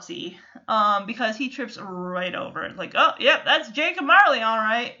clumsy klutzy, because he trips right over it. Oh, yep, that's Jacob Marley, all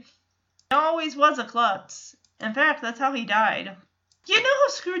right. He always was a klutz. In fact, that's how he died. You know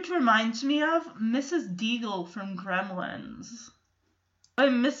who Scrooge reminds me of? Mrs. Deagle from Gremlins.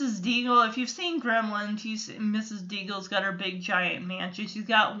 Mrs. Deagle, if you've seen Gremlins, Mrs. Deagle's got her big giant mansion. She's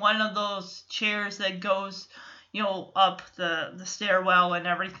got one of those chairs that goes, up the stairwell and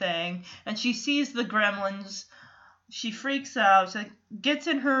everything. And she sees the Gremlins. She freaks out. She gets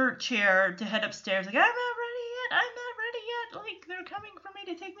in her chair to head upstairs. Like, I'm not ready yet. Like, they're coming for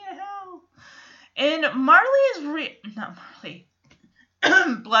me to take me to hell. And Marley is not Marley.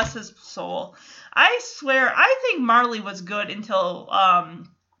 Bless his soul. I swear, I think Marley was good until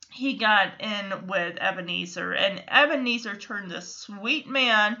he got in with Ebenezer, and Ebenezer turned this sweet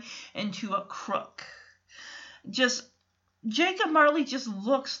man into a crook. Jacob Marley just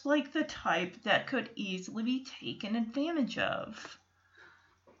looks like the type that could easily be taken advantage of.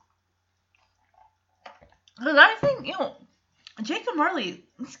 Because I think, Jacob Marley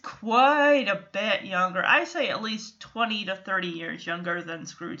is quite a bit younger. I say at least 20 to 30 years younger than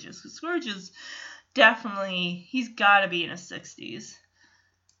Scrooge is. Because Scrooge is definitely, he's got to be in his 60s.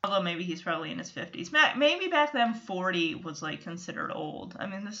 Although maybe he's probably in his 50s. Maybe back then 40 was like considered old. I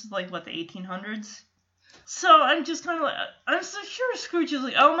mean, this is like, what, the 1800s? So I'm just kind of like, I'm so sure Scrooge is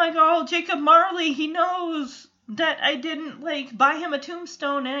like, oh my god, Jacob Marley, he knows that I didn't, like, buy him a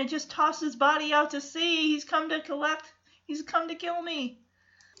tombstone and I just tossed his body out to sea. He's come to kill me.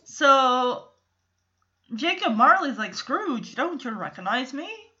 So Jacob Marley's like, Scrooge, don't you recognize me?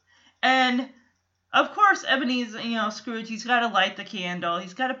 And of course, Ebenezer, Scrooge, he's got to light the candle.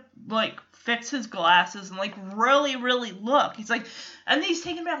 He's got to, like, fix his glasses and, like, really, really look. He's like, and he's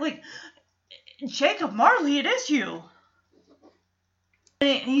taken back, like, Jacob Marley, it is you.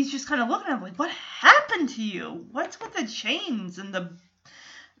 And he's just kind of looking at him like, what happened to you? What's with the chains and the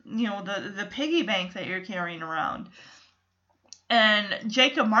piggy bank that you're carrying around? And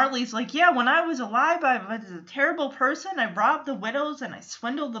Jacob Marley's like, yeah, when I was alive, I was a terrible person. I robbed the widows and I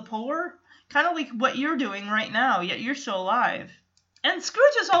swindled the poor. Kind of like what you're doing right now, yet you're still alive. And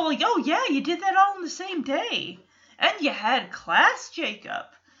Scrooge is all like, oh yeah, you did that all in the same day. And you had class, Jacob.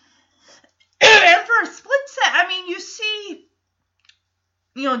 And for a split second, you see,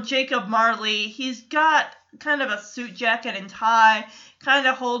 Jacob Marley, he's got kind of a suit jacket and tie, kind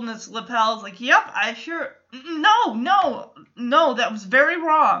of holding his lapels, like, yep, no, that was very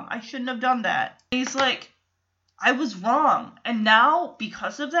wrong. I shouldn't have done that. And he's like, I was wrong. And now,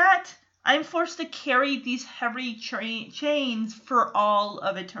 because of that, I'm forced to carry these heavy chains for all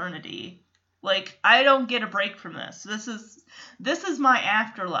of eternity. Like, I don't get a break from this. This is my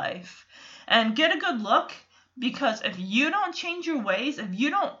afterlife. And get a good look, because if you don't change your ways, if you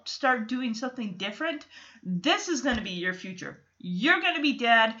don't start doing something different, this is going to be your future. You're going to be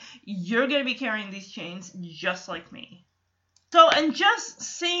dead. You're going to be carrying these chains just like me. So, and just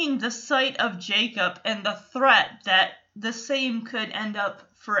seeing the sight of Jacob and the threat that the same could end up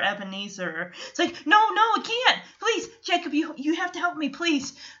for Ebenezer, it's like, no, I can't. Please, Jacob, you have to help me,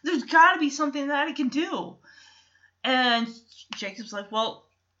 please. There's got to be something that I can do. And Jacob's like, well,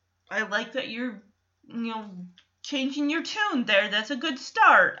 I like that you're, changing your tune there. That's a good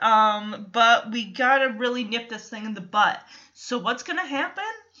start. But we gotta really nip this thing in the butt. So what's gonna happen?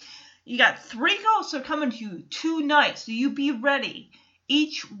 You got 3 ghosts are coming to you tonight, so you be ready.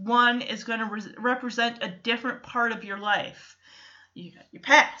 Each one is gonna represent a different part of your life. You got your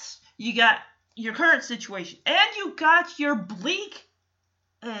past, you got your current situation, and you got your bleak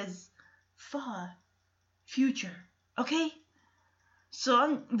as far future. Okay? So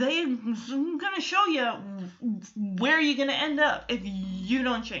I'm going to show you where you're going to end up if you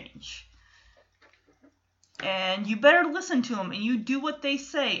don't change. And you better listen to them, and you do what they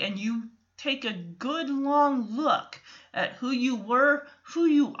say, and you take a good long look at who you were, who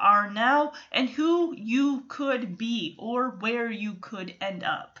you are now, and who you could be, or where you could end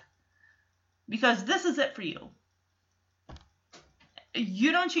up. Because this is it for you.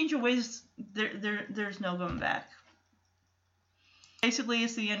 You don't change your ways, there's no going back. Basically,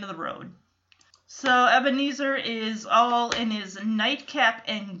 it's the end of the road. So Ebenezer is all in his nightcap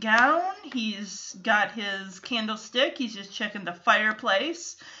and gown. He's got his candlestick. He's just checking the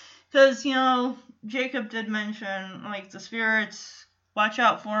fireplace. Because, Jacob did mention, like, the spirits, watch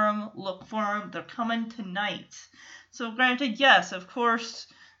out for them, look for them. They're coming tonight. So granted, yes, of course,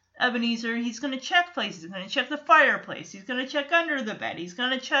 Ebenezer, he's going to check places. He's going to check the fireplace. He's going to check under the bed. He's going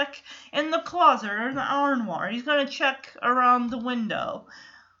to check in the closet or the armoire. He's going to check around the window.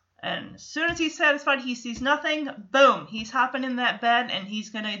 And as soon as he's satisfied he sees nothing, boom, he's hopping in that bed and he's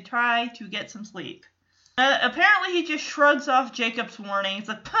going to try to get some sleep. Apparently he just shrugs off Jacob's warning. He's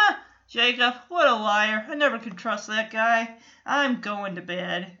like, "Huh, Jacob, what a liar. I never could trust that guy. I'm going to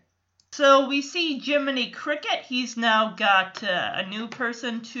bed." So we see Jiminy Cricket. He's now got a new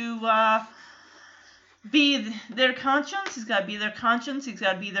person to be their conscience. He's got to be their conscience. He's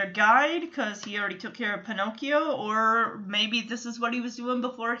got to be their guide because he already took care of Pinocchio. Or maybe this is what he was doing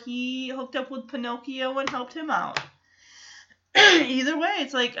before he hooked up with Pinocchio and helped him out. Either way,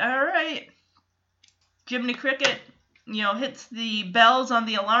 it's like, all right, Jiminy Cricket, hits the bells on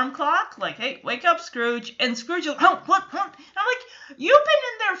the alarm clock, like, hey, wake up, Scrooge. And Scrooge is like, oh, what? I'm like, you've been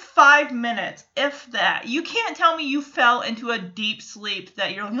in there 5 minutes, if that. You can't tell me you fell into a deep sleep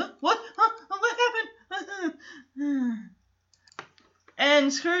that you're like, what? What happened?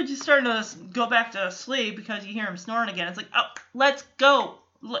 And Scrooge is starting to go back to sleep because you hear him snoring again. It's like, oh, let's go.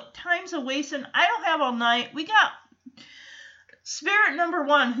 Look, time's a wasting. I don't have all night. We got Spirit number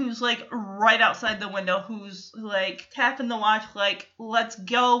 1, who's like right outside the window, who's like tapping the watch, like, let's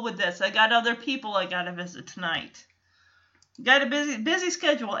go with this. I got other people I gotta visit tonight. Got a busy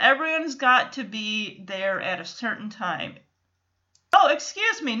schedule. Everyone's got to be there at a certain time. Oh,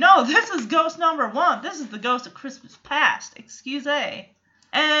 excuse me. No, this is ghost number 1. This is the ghost of Christmas past. Excuse me.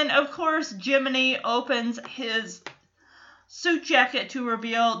 And of course, Jiminy opens his suit jacket to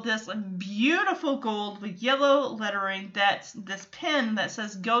reveal this beautiful gold with yellow lettering, that's this pin that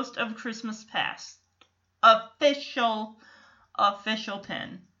says Ghost of Christmas Past. Official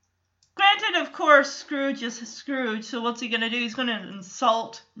pin. Granted, of course, Scrooge is Scrooge, so what's he gonna do? He's gonna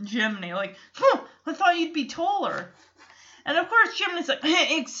insult Jiminy, like, I thought you'd be taller. And of course, Jiminy's like,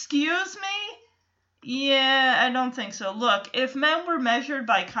 excuse me? Yeah, I don't think so. Look, if men were measured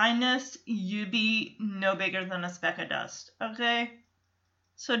by kindness, you'd be no bigger than a speck of dust, okay?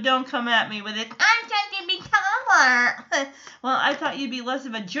 So don't come at me with it, I thought you'd be taller. Well, I thought you'd be less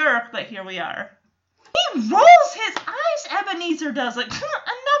of a jerk, but here we are. He rolls his eyes, Ebenezer does, like,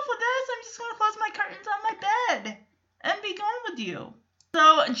 enough with this, I'm just gonna close my curtains on my bed and be gone with you.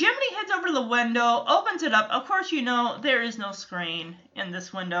 So Jiminy heads over to the window, opens it up. Of course, there is no screen in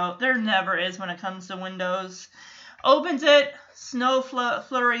this window. There never is when it comes to windows. Opens it, snow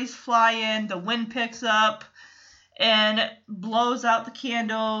flurries fly in, the wind picks up, and blows out the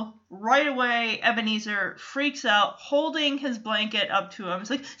candle. Right away, Ebenezer freaks out, holding his blanket up to him. He's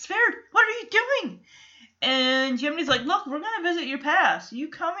like, Spirit, what are you doing? And Jiminy's like, look, we're going to visit your past. You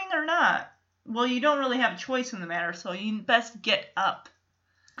coming or not? Well, you don't really have a choice in the matter, so you best get up.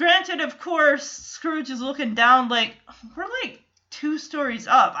 Granted, of course, Scrooge is looking down like, we're like 2 stories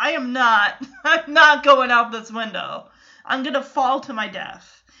up. I'm not going out this window. I'm going to fall to my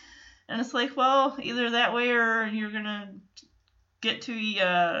death. And it's like, well, either that way or you're going to get to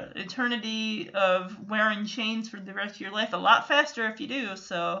the eternity of wearing chains for the rest of your life a lot faster if you do.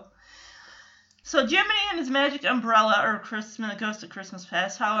 So Jiminy and his magic umbrella, or Ghost of Christmas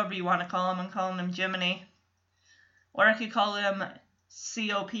Past, however you want to call him. I'm calling him Jiminy. Or I could call him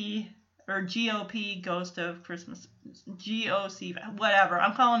COP or GOP, Ghost of Christmas, GOC, whatever.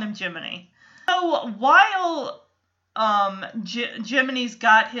 I'm calling him Jiminy. So while Jiminy's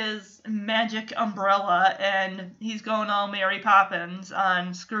got his magic umbrella and he's going all Mary Poppins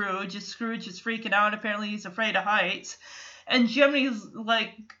on Scrooge is freaking out. Apparently he's afraid of heights. And Jiminy's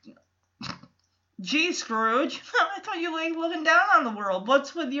like, gee, Scrooge, I thought you like looking down on the world.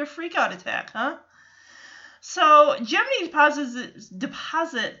 What's with your freak out attack, huh? So Jiminy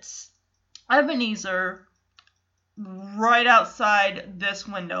deposits Ebenezer right outside this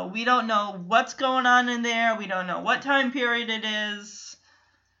window. We don't know what's going on in there. We don't know what time period it is.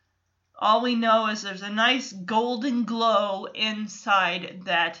 All we know is there's a nice golden glow inside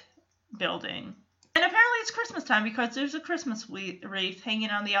that building. And apparently it's Christmas time because there's a Christmas wreath hanging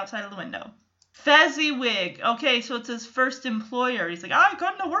on the outside of the window. Fezziwig. Okay, so it's his first employer. He's like, I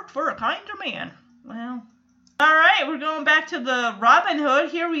couldn't have worked for a kinder man. Well, all right, we're going back to the Robin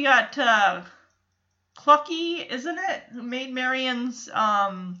Hood. Here we got Clucky, isn't it? Who made Marion's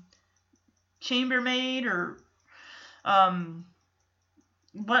chambermaid or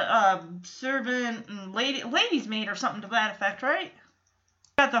servant and lady's maid or something to that effect, right?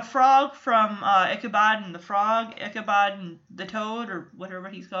 Got the frog from Ichabod and the Frog, Ichabod and the Toad, or whatever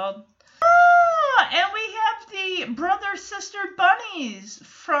he's called. And we have the brother-sister bunnies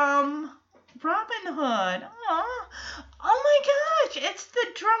from Robin Hood. Aww. Oh my gosh, it's the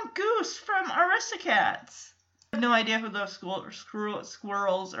drunk goose from Aristocats. I have no idea who those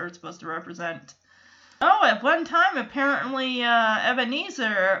squirrels are supposed to represent. Oh, at one time, apparently,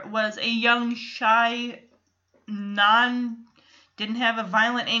 Ebenezer was a young, shy, didn't have a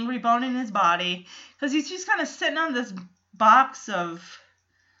violent, angry bone in his body, because he's just kind of sitting on this box of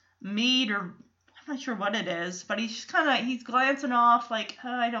meat, or I'm not sure what it is, but he's just he's glancing off like,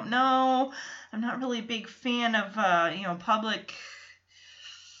 I don't know, I'm not really a big fan of, public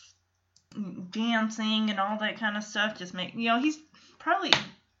dancing and all that kind of stuff. He's probably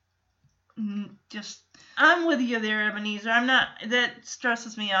I'm with you there, Ebenezer. That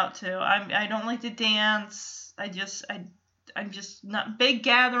stresses me out too. I don't like to dance. I'm just not big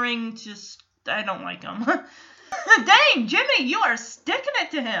gathering. I don't like them. Dang, Jimmy, you are sticking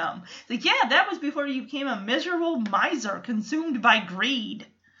it to him. Like, yeah, that was before you became a miserable miser consumed by greed.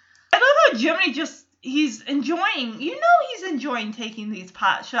 I love how Jiminy he's enjoying taking these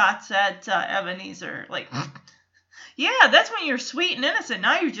pot shots at Ebenezer. Like, yeah, that's when you're sweet and innocent.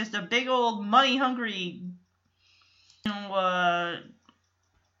 Now you're just a big old money-hungry,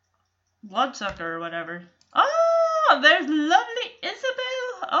 bloodsucker or whatever. Oh, there's lovely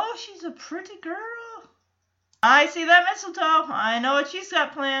Isabel. Oh, she's a pretty girl. I see that mistletoe. I know what she's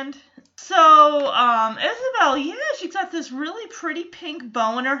got planned. So, Isabel, yeah, she's got this really pretty pink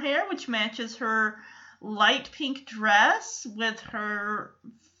bow in her hair, which matches her light pink dress with her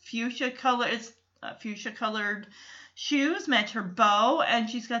fuchsia-colored shoes, match her bow, and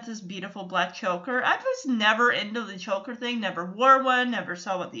she's got this beautiful black choker. I was never into the choker thing, never wore one, never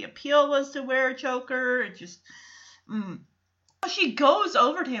saw what the appeal was to wear a choker. It just, She goes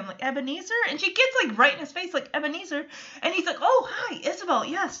over to him like, Ebenezer, and she gets like right in his face like, Ebenezer, and he's like, oh, hi, Isabel,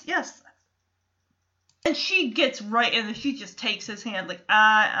 yes. And she gets right in, and she just takes his hand like,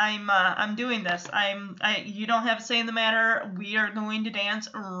 I'm doing this. You don't have a say in the matter. We are going to dance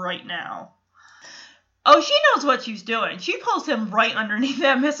right now. Oh, she knows what she's doing. She pulls him right underneath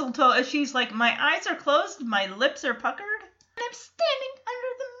that mistletoe, and she's like, my eyes are closed, my lips are puckered, and I'm standing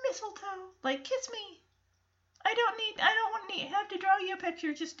under the mistletoe. Like, kiss me. I don't have to draw you a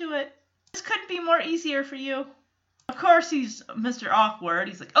picture. Just do it. This couldn't be more easier for you. Of course, he's Mr. Awkward.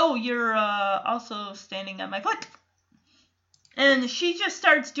 He's like, oh, you're also standing on my foot. And she just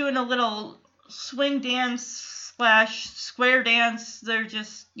starts doing a little swing dance / square dance. They're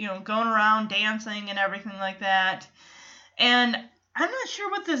just, going around dancing and everything like that. And I'm not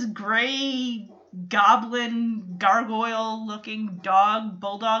sure what this gray goblin gargoyle-looking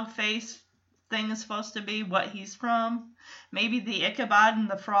bulldog face thing is supposed to be, what he's from. Maybe the Ichabod and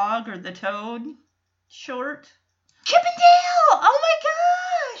the Frog or the Toad short. Chippendale! Oh my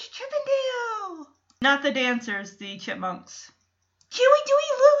gosh! Chippendale! Not the dancers, the chipmunks. Huey,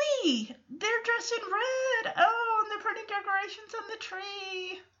 Dewey, Louie! They're dressed in red. Oh, and they're putting decorations on the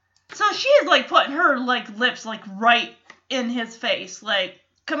tree. So she is like putting her lips right in his face. Like,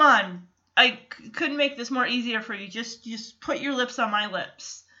 come on. I couldn't make this more easier for you. Just put your lips on my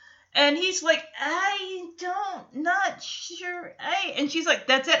lips. And he's like, not sure. And she's like,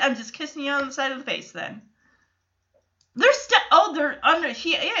 that's it. I'm just kissing you on the side of the face then. They're under.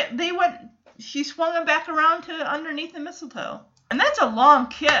 She swung him back around to underneath the mistletoe. And that's a long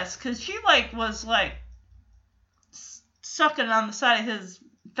kiss, because she was sucking on the side of his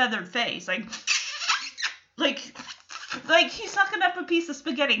feathered face. Like he's sucking up a piece of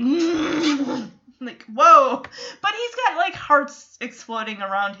spaghetti. Like, whoa. But he's got, hearts exploding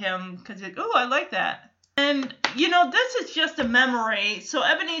around him because he's like, oh, I like that. And, this is just a memory, so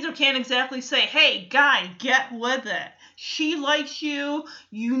Ebenezer can't exactly say, hey, guy, get with it. She likes you.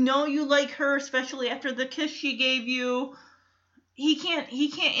 You know you like her, especially after the kiss she gave you. He can't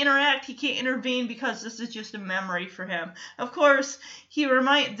interact, he can't intervene because this is just a memory for him. Of course,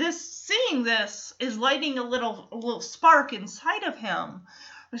 seeing this is lighting a little spark inside of him.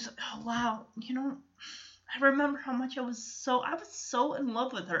 It's like, oh wow, I remember how much I was so in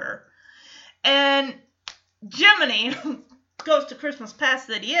love with her. And Jiminy, Ghost of Christmas Past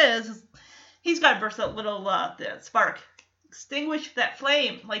that he is, he's got to burst that little that spark. Extinguish that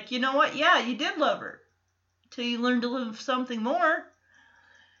flame. Like, you know what? Yeah, you did love her. Till you learn to love something more.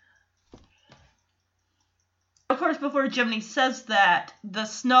 Of course, before Jiminy says that, the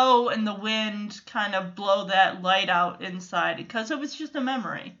snow and the wind kind of blow that light out inside because it was just a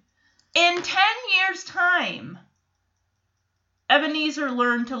memory. In 10 years' time, Ebenezer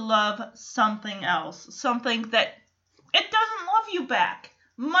learned to love something else. Something that it doesn't love you back.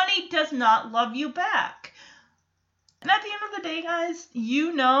 Money does not love you back. And at the end of the day, guys,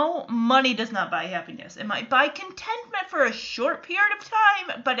 money does not buy happiness. It might buy contentment for a short period of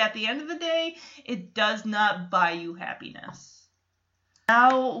time, but at the end of the day, it does not buy you happiness.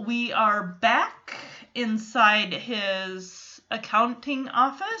 Now we are back inside his accounting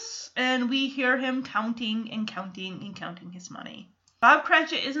office, and we hear him counting and counting and counting his money. Bob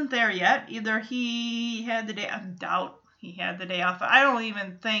Cratchit isn't there yet. Either he had the day, I doubt he had the day off. I don't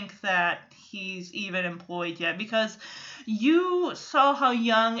even think that he's even employed yet, because you saw how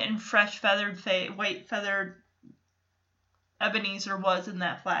young and fresh white feathered Ebenezer was in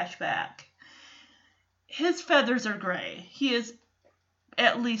that flashback. His feathers are gray. He is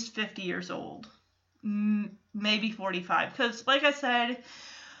at least 50 years old, maybe 45, because like I said,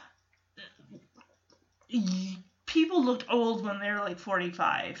 people looked old when they were like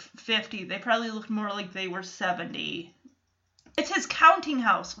 45, 50. They probably looked more like they were 70. It's his counting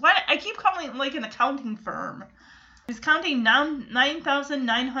house. Why? I keep calling it like an accounting firm. He's counting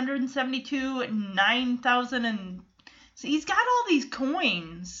 9,972, 9,000, and so he's got all these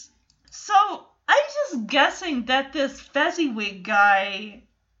coins. So I'm just guessing that this Fezziwig guy,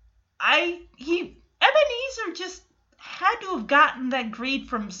 Ebenezer just had to have gotten that greed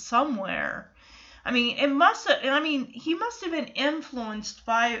from somewhere. I mean, he must have been influenced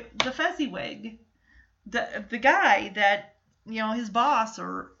by the Fezziwig, the guy that, his boss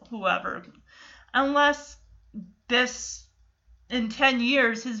or whoever, unless this, in 10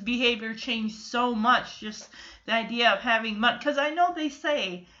 years, his behavior changed so much, just the idea of having money, because I know they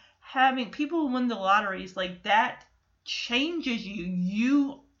say having people win the lotteries, like, that changes you.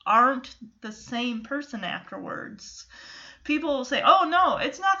 You aren't the same person afterwards. People will say, oh no,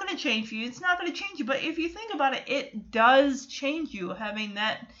 it's not going to change you, it's not going to change you, but if you think about it, it does change you, having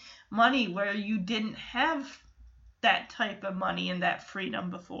that money where you didn't have that type of money and that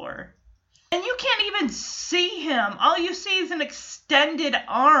freedom before. And you can't even see him. All you see is an extended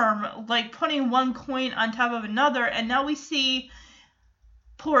arm, like putting one coin on top of another. And now we see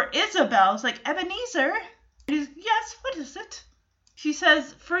poor Isabel's like, Ebenezer? He's, yes, what is it? She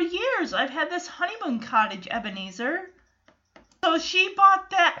says, for years I've had this honeymoon cottage, Ebenezer. So she bought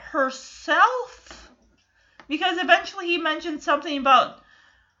that herself? Because eventually he mentioned something about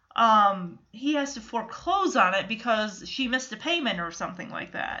he has to foreclose on it because she missed a payment or something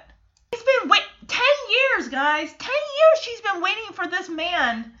like that. He's been 10 years, guys. 10 years she's been waiting for this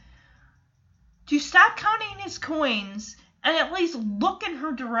man to stop counting his coins and at least look in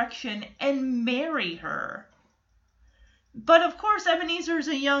her direction and marry her. But of course, Ebenezer's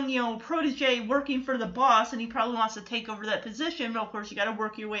a young, protege working for the boss, and he probably wants to take over that position. But of course, you got to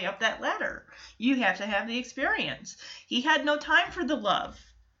work your way up that ladder. You have to have the experience. He had no time for the love.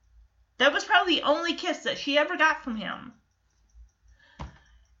 That was probably the only kiss that she ever got from him.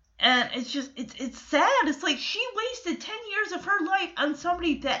 And it's just, it's sad. It's like she wasted 10 years of her life on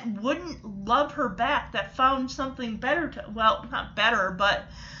somebody that wouldn't love her back, that found something better well, not better, but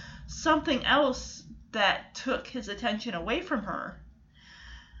something else that took his attention away from her.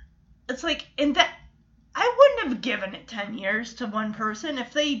 It's like, and that, I wouldn't have given it 10 years to one person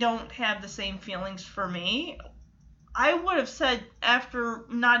if they don't have the same feelings for me. I would have said after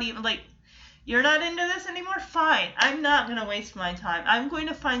not even, like, you're not into this anymore? Fine. I'm not going to waste my time. I'm going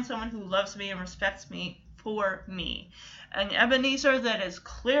to find someone who loves me and respects me for me. And Ebenezer, that is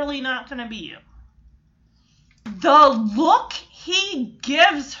clearly not going to be you. The look he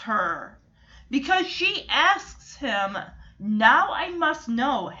gives her, because she asks him, now I must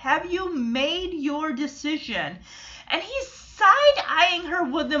know, have you made your decision? And he's side-eyeing her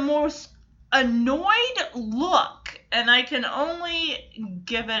with the most annoyed look. And I can only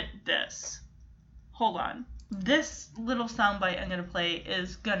give it this. Hold on. This little soundbite I'm going to play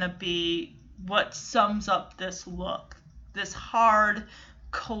is going to be what sums up this look. This hard,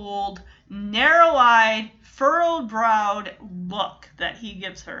 cold, narrow-eyed, furrowed-browed look that he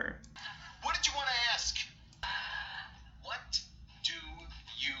gives her. What did you want to ask? What do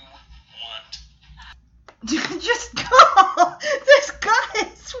you want? Just go! This guy, I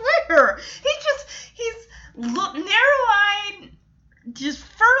swear! He's narrow-eyed, just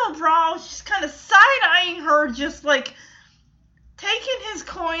furrowed brows, just kind of side-eyeing her, just like taking his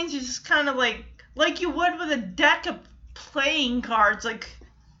coins, just kind of like you would with a deck of playing cards, like,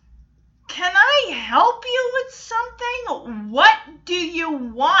 can I help you with something? What do you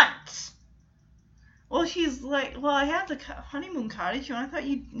want? Well, she's like, well, I have the honeymoon cottage, I thought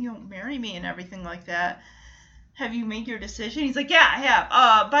you'd, marry me and everything like that. Have you made your decision? He's like, yeah, I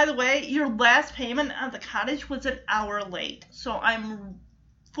have. By the way, your last payment on the cottage was an hour late, so I'm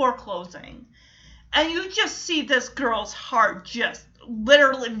foreclosing. And you just see this girl's heart just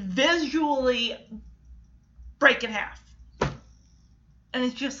literally visually break in half. And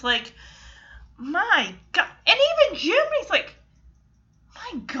it's just like, my God. And even Jimmy's like,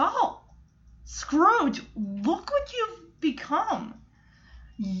 my God, Scrooge, look what you've become.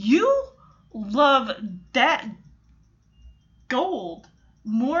 You love that gold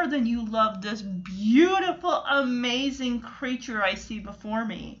more than you love this beautiful, amazing creature I see before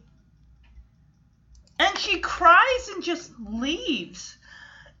me. And she cries and just leaves.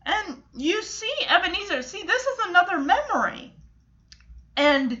 And you see Ebenezer, this is another memory.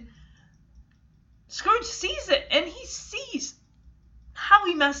 And Scrooge sees it, and he sees how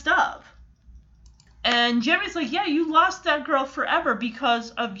he messed up. And Jerry's like, yeah, you lost that girl forever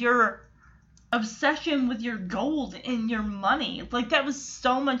because of your obsession with your gold and your money. Like, that was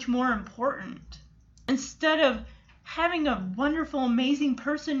so much more important. instead of having a wonderful, amazing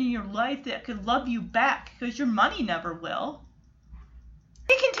person in your life that could love you back, because your money never will.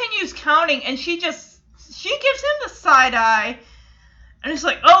 He continues counting, and she gives him the side eye, and it's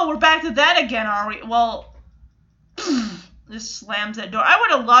like, oh, we're back to that again, are we? Well, just slams that door. I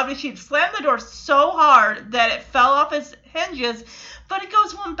would have loved if she'd slammed the door so hard that it fell off its hinges, but it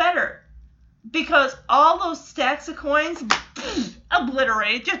goes one better, because all those stacks of coins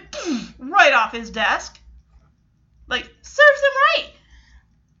obliterated, just right off his desk. Like, serves him right.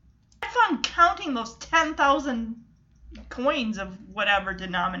 I had fun counting those 10,000 coins of whatever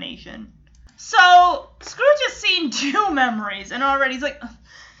denomination. So, Scrooge has seen 2 memories, and already he's like,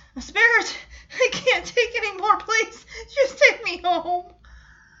 Spirit, I can't take any more, please. Just take me home.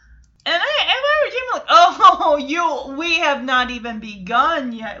 And I were dreaming like, oh, we have not even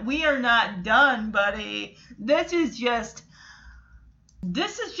begun yet. We are not done, buddy. This is just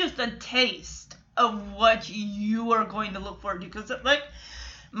a taste of what you are going to look forward to. Because, like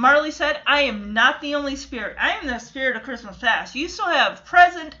Marley said, I am not the only spirit. I am the spirit of Christmas past. You still have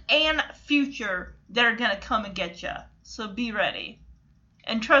present and future that are going to come and get you. So be ready.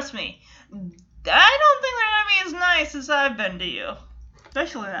 And trust me, I don't think they're going to be as nice as I've been to you.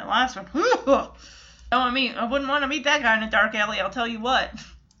 Especially that last one. I wouldn't want to meet that guy in a dark alley, I'll tell you what.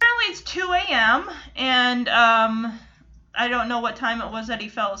 Apparently it's 2 a.m. and I don't know what time it was that he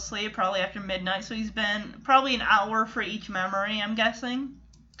fell asleep, probably after midnight, so he's been probably an hour for each memory, I'm guessing.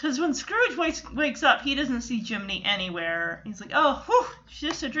 Because when Scrooge wakes up, he doesn't see Jiminy anywhere. He's like, oh, whew, it's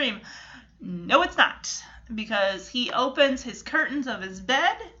just a dream. No, it's not. Because he opens his curtains of his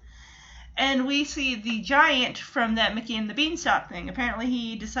bed, and we see the giant from that Mickey and the Beanstalk thing. Apparently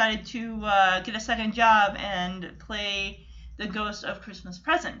he decided to get a second job and play the ghost of Christmas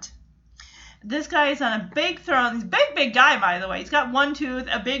Present. This guy is on a big throne. He's a big guy, by the way. He's got one tooth,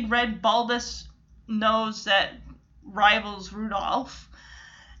 a big red bulbous nose that rivals Rudolph.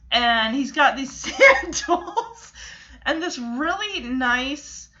 And he's got these sandals and this really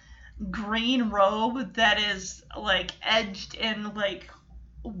nice green robe that is, like, edged in, like,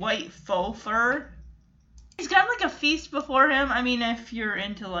 white faux fur. He's got, like, a feast before him. I mean, if you're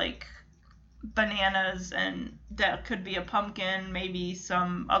into, like, bananas, and that could be a pumpkin, maybe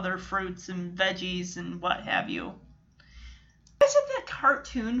some other fruits and veggies and what have you. I said that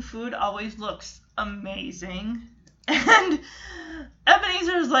cartoon food always looks amazing. And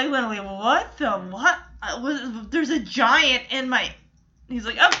Ebenezer is like, literally, what? There's a giant in my... He's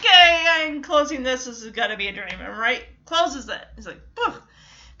like, okay, I'm closing this. This has got to be a dream, right? Closes it. He's like, poof.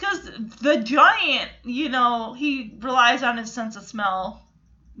 Because the giant, you know, he relies on his sense of smell.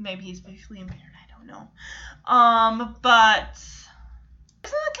 Maybe he's visually impaired, I don't know. But isn't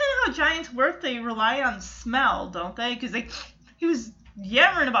that kind of how giants work? They rely on smell, don't they? Because he was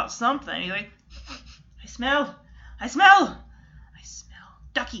yammering about something. He's like, I smell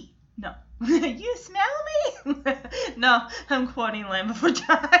Ducky. No. You smell me? No, I'm quoting Land Before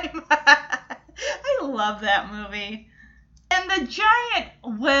Time. I love that movie. And the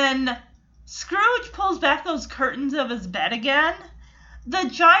giant, when Scrooge pulls back those curtains of his bed again, the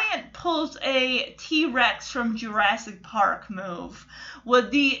giant pulls a T-Rex from Jurassic Park move with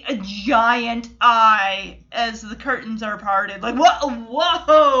the giant eye as the curtains are parted. Like,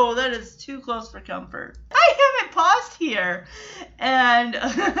 whoa, that is too close for comfort. I haven't paused here. And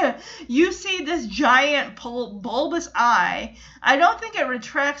you see this giant bulbous eye. I don't think it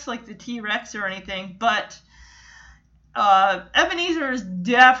retracts like the T-Rex or anything, but Ebenezer is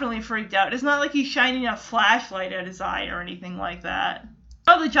definitely freaked out. It's not like he's shining a flashlight at his eye or anything like that.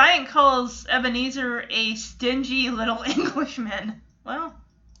 Oh, the giant calls Ebenezer a stingy little Englishman. Well, is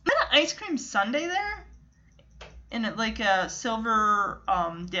that an ice cream sundae there? In like a silver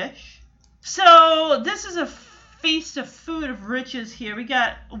dish? So, this is a feast of food of riches here. We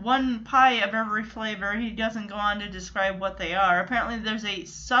got one pie of every flavor. He doesn't go on to describe what they are. Apparently there's a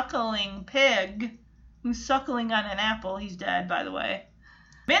suckling pig who's suckling on an apple. He's dead, by the way.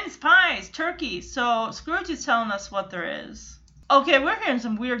 Mince pies, turkey. So Scrooge is telling us what there is. Okay, we're hearing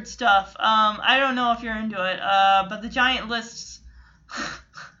some weird stuff. I don't know if you're into it, but the giant lists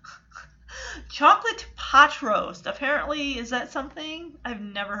chocolate pot roast. Apparently, is that something? I've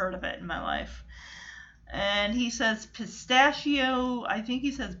never heard of it in my life. And he says pistachio, I think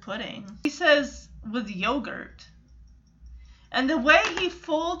he says pudding. He says with yogurt. And the way he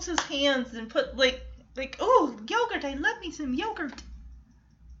folds his hands and put like, oh, yogurt, I love me some yogurt.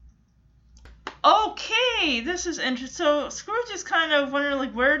 Okay, this is interesting. So Scrooge is kind of wondering,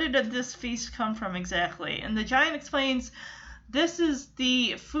 like, where did this feast come from exactly? And the giant explains this is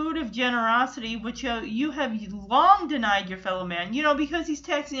the food of generosity, which you have long denied your fellow man. You know, because he's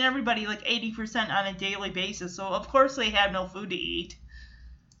taxing everybody like 80% on a daily basis, so of course they have no food to eat.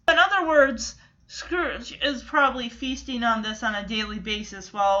 In other words, Scrooge is probably feasting on this on a daily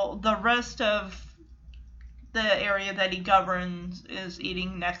basis, while the rest of the area that he governs is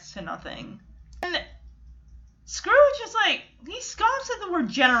eating next to nothing. And Scrooge is like, he scoffs at the word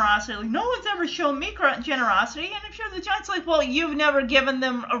generosity. Like, no one's ever shown me generosity. And I'm sure the giant's like, well, you've never given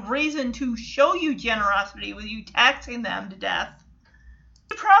them a reason to show you generosity with you taxing them to death.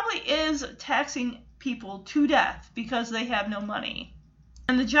 He probably is taxing people to death because they have no money.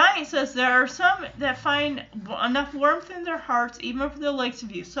 And the giant says there are some that find enough warmth in their hearts even for the likes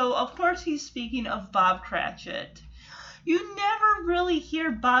of you. So, of course, he's speaking of Bob Cratchit. You never really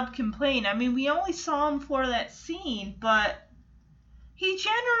hear Bob complain. I mean, we only saw him for that scene, but he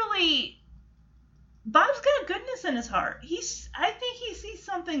generally... Bob's got goodness in his heart. I think he sees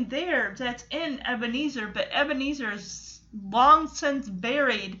something there that's in Ebenezer, but Ebenezer is long since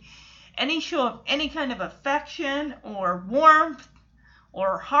buried any show of any kind of affection or warmth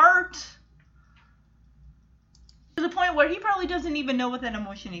or heart, to the point where he probably doesn't even know what that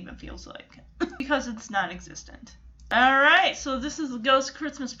emotion even feels like because it's non-existent. Alright, so this is the ghost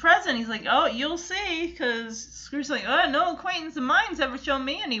Christmas present. He's like, oh, you'll see, because Scrooge's like, oh, no acquaintance of mine's ever shown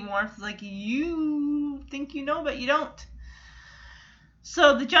me any warmth. It's like, you think you know, but you don't.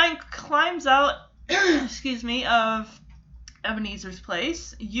 So the giant climbs out, of Ebenezer's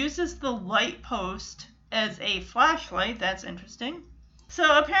place, uses the light post as a flashlight. That's interesting.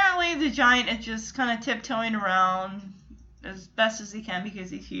 So apparently the giant is just kind of tiptoeing around as best as he can because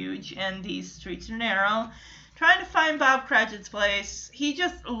he's huge and these streets are narrow, trying to find Bob Cratchit's place.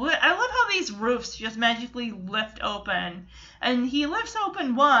 I love how these roofs just magically lift open. And he lifts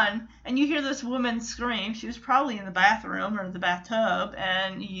open one, and you hear this woman scream. She was probably in the bathroom or the bathtub,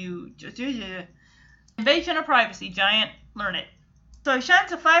 and invasion of privacy, giant, learn it. So he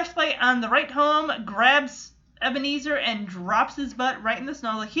shines a flashlight on the right home, grabs Ebenezer and drops his butt right in the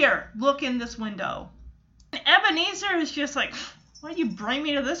snow. Like, here, look in this window. And Ebenezer is just like, why'd you bring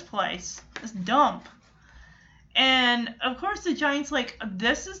me to this place? This dump. And, of course, the giant's like,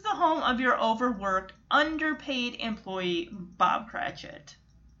 this is the home of your overworked, underpaid employee, Bob Cratchit.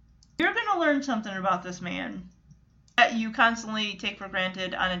 You're going to learn something about this man that you constantly take for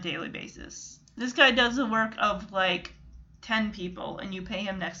granted on a daily basis. This guy does the work of, like, 10 people, and you pay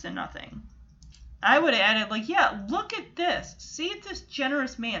him next to nothing. I would have added, like, yeah, look at this. See this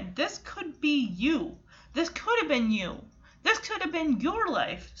generous man. This could be you. This could have been you. This could have been your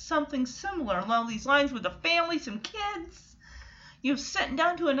life. Something similar along these lines with a family, some kids. You're sitting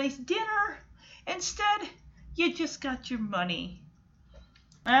down to a nice dinner. Instead, you just got your money.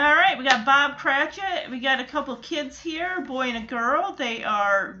 All right, we got Bob Cratchit. We got a couple kids here, a boy and a girl. They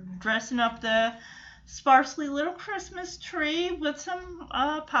are dressing up the sparsely little Christmas tree with some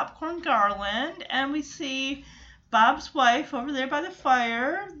popcorn garland, and we see Bob's wife over there by the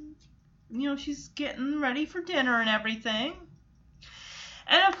fire. You know, she's getting ready for dinner and everything.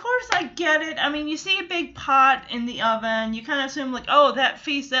 And of course I get it. I mean, you see a big pot in the oven, you kind of assume like, oh, that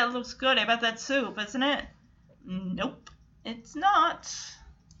feast, that looks good. I bet that's soup, isn't it? Nope, it's not.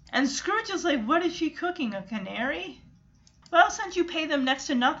 And Scrooge is like, what is she cooking, a canary? Well, since you pay them next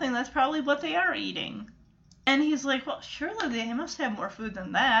to nothing, that's probably what they are eating. And he's like, well, surely they must have more food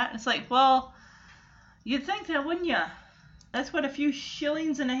than that. It's like, well, you'd think that, wouldn't you? That's what a few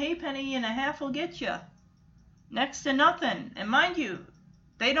shillings and a halfpenny and a half will get you. Next to nothing. And mind you,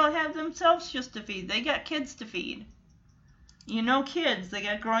 they don't have themselves just to feed. They got kids to feed. You know, kids, they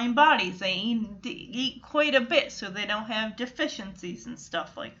got growing bodies. They eat quite a bit so they don't have deficiencies and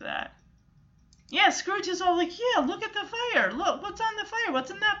stuff like that. Yeah, Scrooge is all like, yeah, look at the fire. Look, what's on the fire?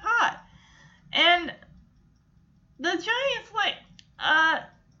 What's in that pot? And the giant's like,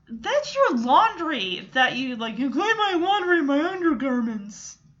 that's your laundry that you clean my laundry, my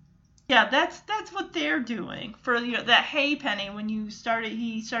undergarments. Yeah, that's what they're doing for that halfpenny when he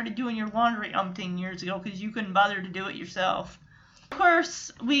started doing your laundry umpteen years ago because you couldn't bother to do it yourself. Of course,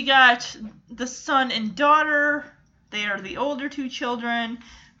 we got the son and daughter. They are the older two children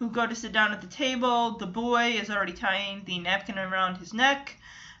who go to sit down at the table. The boy is already tying the napkin around his neck.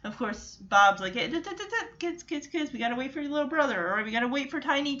 Of course, Bob's like, hey, kids, we gotta wait for your little brother, or we gotta wait for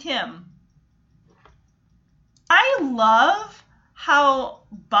Tiny Tim. I love how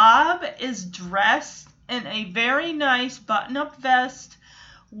Bob is dressed in a very nice button-up vest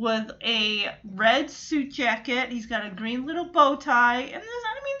with a red suit jacket. He's got a green little bow tie, and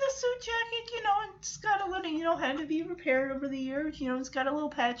the a suit jacket, and it's got a little, had to be repaired over the years. It's got a little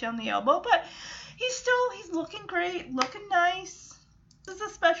patch on the elbow, but he's looking great, looking nice. This is a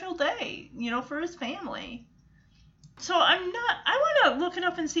special day, for his family. So I want to look it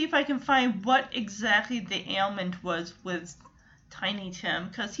up and see if I can find what exactly the ailment was with Tiny Tim,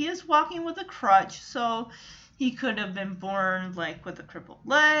 because he is walking with a crutch, so he could have been born like with a crippled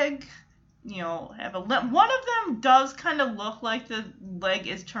leg, have a limp. One of them does kind of look like the leg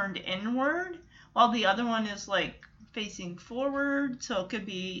is turned inward, while the other one is like facing forward, so it could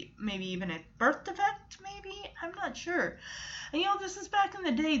be maybe even a birth defect, maybe, I'm not sure. And this is back in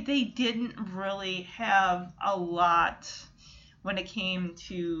the day, they didn't really have a lot when it came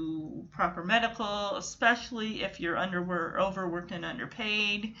to proper medical, especially if you're overworked and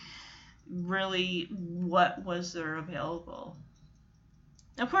underpaid. Really, what was there available?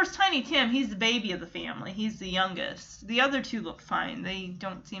 Of course, Tiny Tim, he's the baby of the family. He's the youngest. The other two look fine. They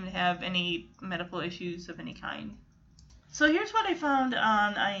don't seem to have any medical issues of any kind. So here's what I found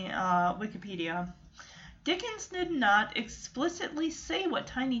on Wikipedia. Dickens did not explicitly say what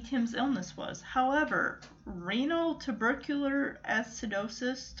Tiny Tim's illness was. However, renal tubercular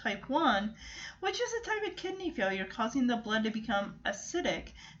acidosis type 1, which is a type of kidney failure causing the blood to become acidic,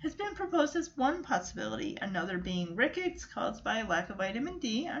 has been proposed as one possibility, another being rickets caused by a lack of vitamin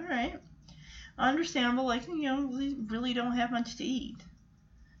D. All right. Understandable, we really don't have much to eat.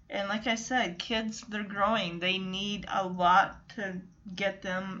 And like I said, kids, they're growing. They need a lot to get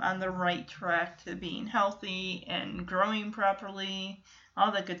them on the right track to being healthy and growing properly,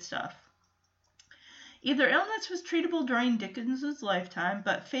 all that good stuff. Either illness was treatable during Dickens's lifetime,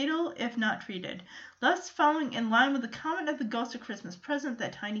 but fatal if not treated, thus falling in line with the comment of the Ghost of Christmas Present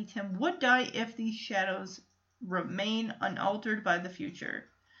that Tiny Tim would die if these shadows remain unaltered by the future.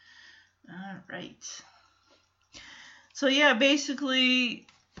 All right. So yeah, basically,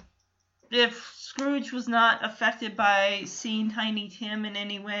 if Scrooge was not affected by seeing Tiny Tim in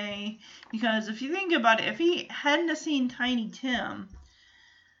any way, because if you think about it, if he hadn't seen Tiny Tim,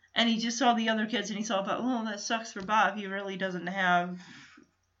 and he just saw the other kids and he saw, that sucks for Bob, he really doesn't have...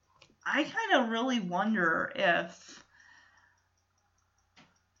 I kind of really wonder if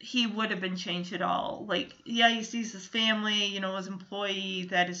he would have been changed at all. Like, yeah, he sees his family, his employee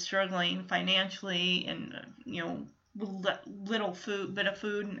that is struggling financially and, bit of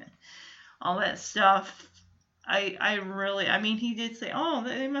food and all that stuff. He did say,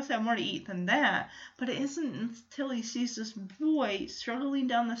 they must have more to eat than that. But it isn't until he sees this boy struggling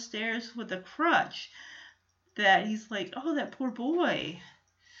down the stairs with a crutch that he's like, that poor boy.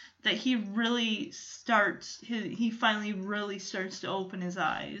 That he finally really starts to open his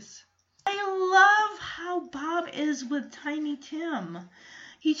eyes. I love how Bob is with Tiny Tim.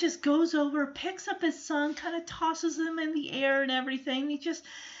 He just goes over, picks up his son, kind of tosses him in the air and everything.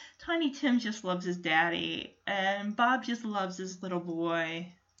 Tiny Tim just loves his daddy, and Bob just loves his little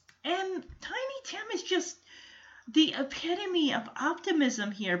boy. And Tiny Tim is just the epitome of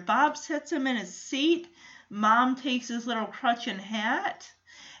optimism here. Bob sets him in his seat. Mom takes his little crutch and hat.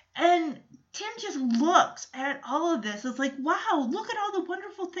 And Tim just looks at all of this. It's like, wow, look at all the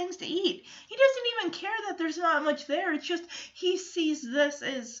wonderful things to eat. He doesn't even care that there's not much there. It's just he sees this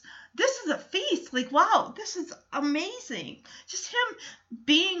is a feast. Like, wow, this is amazing. Just him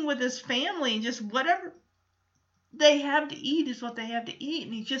being with his family and just whatever they have to eat is what they have to eat.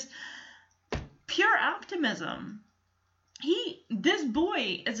 And he's just pure optimism. This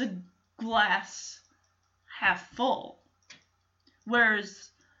boy is a glass half full. Whereas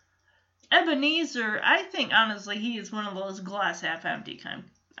Ebenezer, I think, honestly, he is one of those glass half empty kind.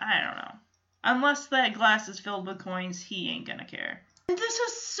 I don't know. Unless that glass is filled with coins, he ain't gonna care. And this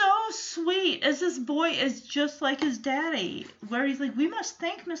is so sweet, as this boy is just like his daddy, where he's like, we must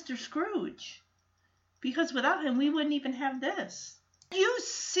thank Mr. Scrooge, because without him, we wouldn't even have this. You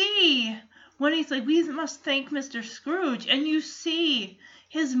see, when he's like, we must thank Mr. Scrooge, and you see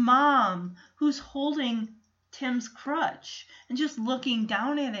his mom, who's holding Tim's crutch and just looking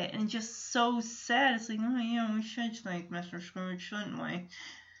down at it and just so sad. It's like, we should thank Mr. Scrooge, shouldn't we?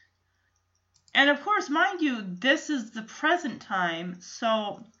 And of course, mind you, this is the present time,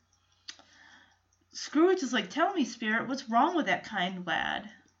 so Scrooge is like, tell me, Spirit, what's wrong with that kind lad?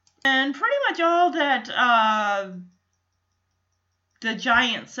 And pretty much all that the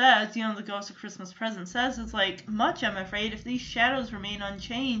giant says, the Ghost of Christmas Present says, is like, much, I'm afraid. If these shadows remain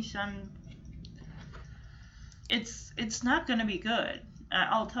unchanged, it's not going to be good.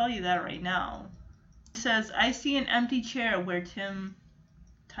 I'll tell you that right now. He says, I see an empty chair where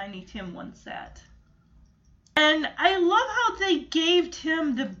Tiny Tim once sat. And I love how they gave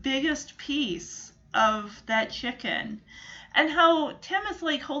Tim the biggest piece of that chicken. And how Tim is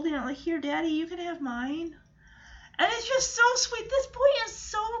like holding it like, here, Daddy, you can have mine. And it's just so sweet. This boy is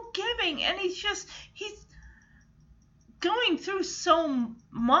so giving, and he's going through so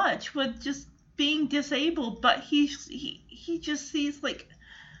much with just being disabled, but he just sees like,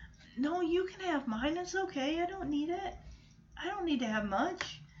 no, you can have mine. It's okay. I don't need it. I don't need to have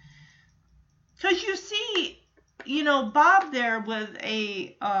much. Because you see, Bob there with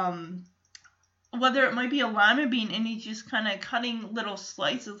a, whether it might be a lima bean, and he's just kind of cutting little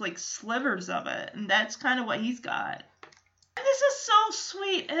slices, like slivers of it. And that's kind of what he's got. And this is so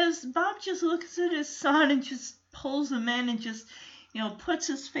sweet as Bob just looks at his son and just pulls him in and just, puts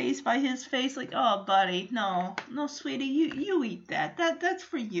his face by his face like, oh, buddy, no, sweetie, you eat that. That's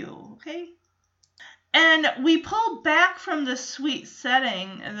for you, okay? And we pull back from the sweet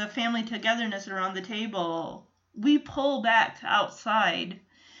setting and the family togetherness around the table. We pull back to outside,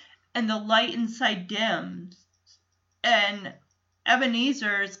 and the light inside dims. And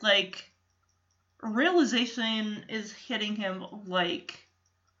Ebenezer's like, realization is hitting him like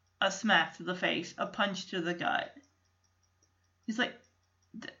a smack to the face, a punch to the gut. He's like,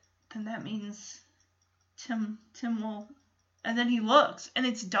 then that means Tim will... And then he looks, and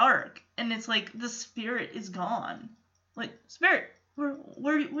it's dark, and it's like the spirit is gone. Like, spirit,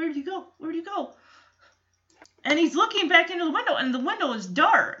 where'd you go? Where'd you go? And he's looking back into the window, and the window is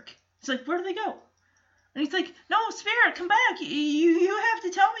dark. He's like, where did they go? And he's like, no, spirit, come back. You have to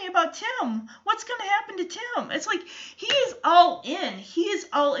tell me about Tim. What's going to happen to Tim? It's like, he is all in. He is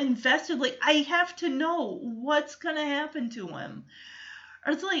all invested. Like, I have to know what's going to happen to him.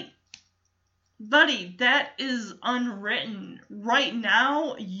 Or it's like, buddy, that is unwritten. Right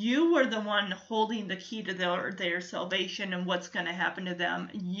now, you are the one holding the key to their salvation and what's going to happen to them.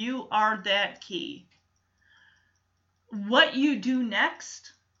 You are that key. What you do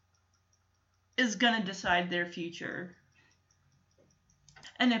next is going to decide their future.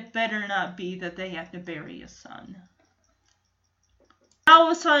 And it better not be that they have to bury a son. All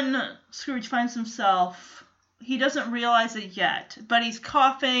of a sudden, Scrooge finds himself... He doesn't realize it yet, but he's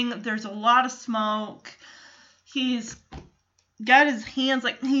coughing. There's a lot of smoke. He's got his hands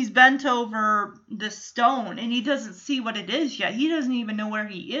like he's bent over the stone, and he doesn't see what it is yet. He doesn't even know where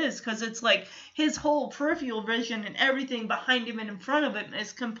he is, because it's like his whole peripheral vision and everything behind him and in front of him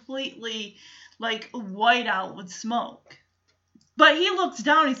is completely like white out with smoke. But he looks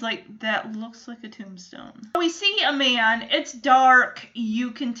down, he's like, that looks like a tombstone. We see a man. It's dark. You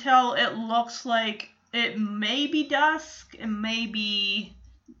can tell it looks like it may be dusk, it may be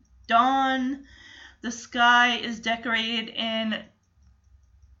dawn. The sky is decorated in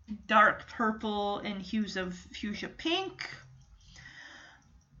dark purple and hues of fuchsia pink.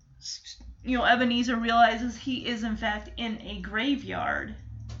 Ebenezer realizes he is in fact in a graveyard.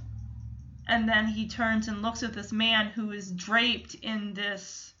 And then he turns and looks at this man who is draped in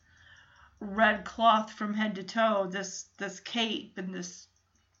this red cloth from head to toe, this cape and this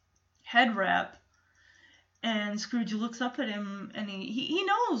head wrap. And Scrooge looks up at him, and he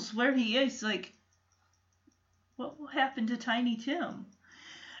knows where he is. Like, what will happen to Tiny Tim?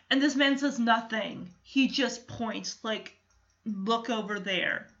 And this man says nothing. He just points, like, look over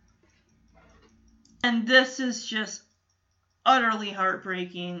there. And this is just utterly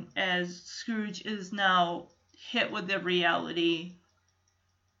heartbreaking, as Scrooge is now hit with the reality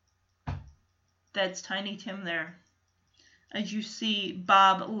that's Tiny Tim there. As you see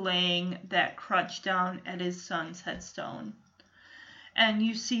Bob laying that crutch down at his son's headstone. And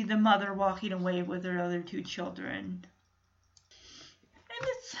you see the mother walking away with her other two children. And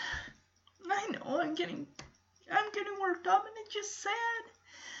I know I'm getting worked up, and it's just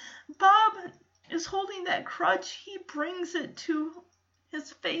sad. Bob is holding that crutch. He brings it to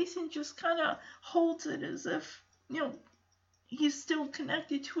his face and just kind of holds it as if, he's still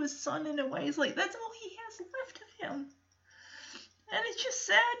connected to his son in a way. He's like, that's all he has left of him. And it's just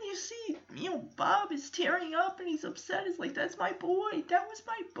sad. You see, Bob is tearing up and he's upset. He's like, that's my boy. That was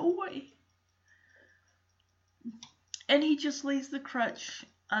my boy. And he just lays the crutch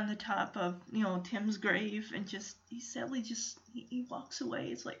on the top of, Tim's grave, and he sadly he walks away.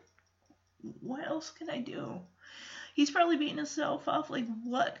 It's like, what else can I do? He's probably beating himself up, like,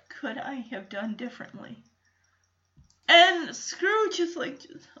 what could I have done differently? And Scrooge is like,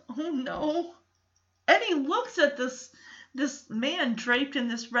 oh no. And he looks at this man draped in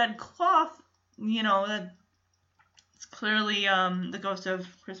this red cloth, it's clearly the ghost of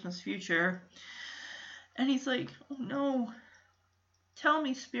Christmas Future. And he's like, oh no, tell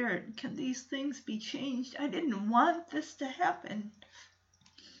me, spirit, can these things be changed? I didn't want this to happen.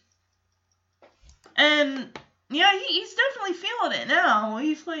 And yeah, he's definitely feeling it now.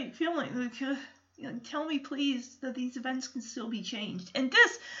 He's like feeling like, tell me please that these events can still be changed. And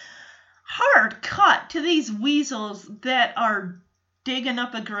this hard cut to these weasels that are digging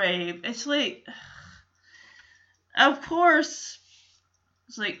up a grave. It's like, of course,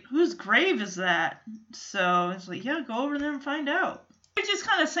 it's like, whose grave is that? So it's like, yeah, go over there and find out. They're just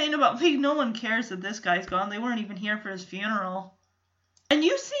kind of saying about, like, no one cares that this guy's gone. They weren't even here for his funeral. And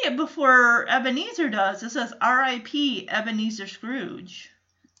you see it before Ebenezer does. It says, R.I.P. Ebenezer Scrooge.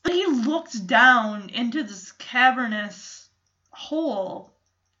 But he looks down into this cavernous hole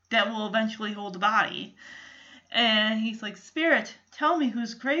that will eventually hold the body. And he's like, Spirit, tell me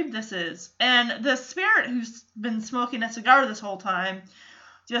whose grave this is. And the spirit, who's been smoking a cigar this whole time,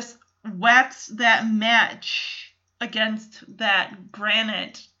 just whacks that match against that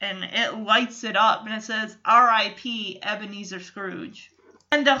granite, and it lights it up, and it says, R.I.P. Ebenezer Scrooge.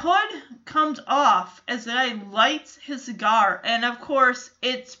 And the hood comes off as the guy lights his cigar, and of course,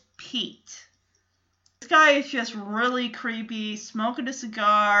 it's Pete. This guy is just really creepy, smoking a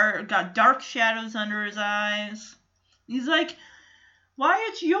cigar, got dark shadows under his eyes. He's like, why,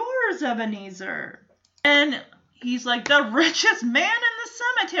 it's yours, Ebenezer. And he's like the richest man in the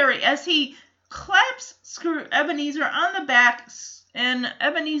cemetery as he claps Ebenezer on the back, and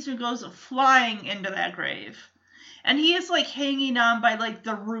Ebenezer goes flying into that grave. And he is like hanging on by like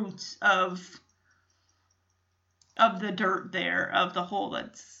the roots of the dirt there, of the hole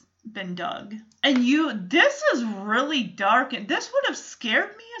that's been dug. And this is really dark, and this would have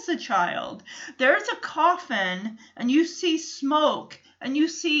scared me as a child. There's a coffin, and you see smoke, and you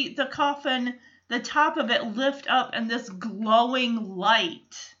see the coffin, the top of it lift up, and this glowing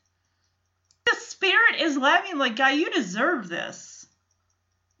light. The spirit is laughing like, guy, you deserve this.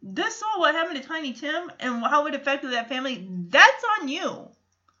 This all what happened to Tiny Tim and how it affected that family, that's on you.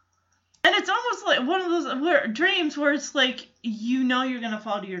 And it's almost like one of those dreams where it's like, you're going to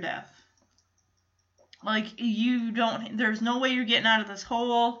fall to your death. Like, there's no way you're getting out of this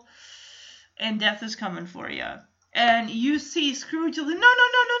hole, and death is coming for you. And you see Scrooge, like, no,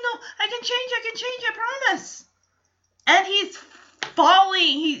 I can change, I promise. And he's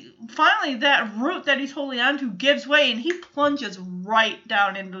finally that root that he's holding on to gives way, and he plunges right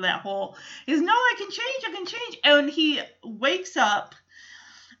down into that hole. He's, no, I can change. And he wakes up,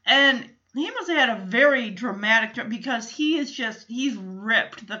 and he must have had a very dramatic, because he's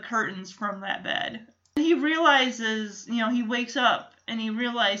ripped the curtains from that bed. And he realizes, he wakes up, and he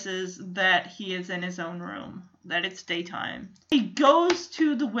realizes that he is in his own room, that it's daytime. He goes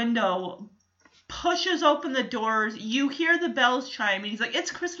to the window, pushes open the doors, you hear the bells chime, and he's like, it's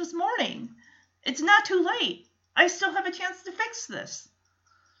Christmas morning. It's not too late. I still have a chance to fix this.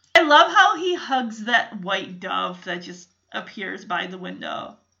 I love how he hugs that white dove that just appears by the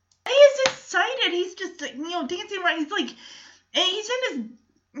window. He is excited. He's just, dancing around. He's like, and he's in his,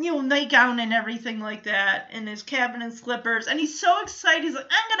 nightgown and everything like that, and his cabin and slippers, and he's so excited. He's like,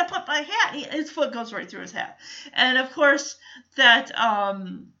 I'm going to put my hat. His foot goes right through his hat. And of course, that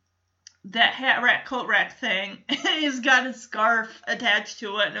hat rack, coat rack thing, he's got a scarf attached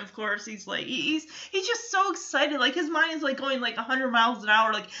to it, and of course he's like, he's just so excited, like his mind is like going like 100 miles an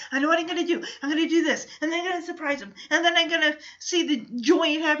hour, like, I know what I'm gonna do, I'm gonna do this, and then I'm gonna surprise him, and then I'm gonna see the joy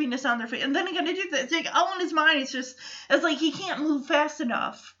and happiness on their face, and then I'm gonna do this. It's like all in his mind, it's like he can't move fast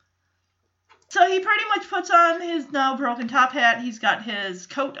enough. So he pretty much puts on his now broken top hat. He's got his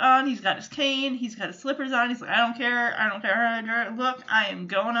coat on. He's got his cane. He's got his slippers on. He's like, I don't care how I look. I am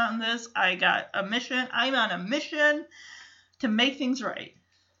going on this. I got a mission. I'm on a mission to make things right.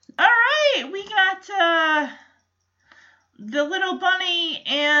 All right. We got the little bunny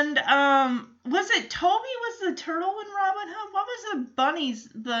and, was it Toby was the turtle in Robin Hood? What was the bunny's,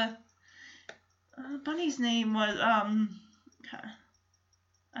 the bunny's name was,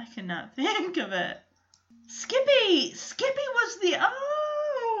 I cannot think of it. Skippy was the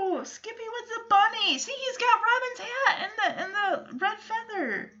bunny. See, he's got Robin's hat and the red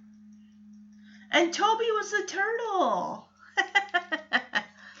feather. And Toby was the turtle.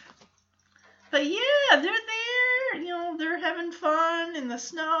 But yeah, they're there. They're having fun in the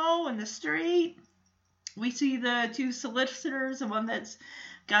snow and the street. We see the two solicitors, the one that's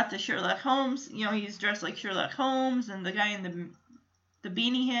got the Sherlock Holmes. He's dressed like Sherlock Holmes, and the guy in the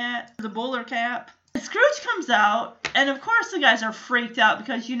beanie hat, the bowler cap. Scrooge comes out, and of course the guys are freaked out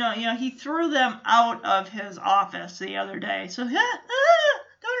because, he threw them out of his office the other day. So, don't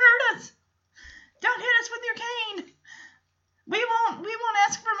hurt us. Don't hit us with your cane. We won't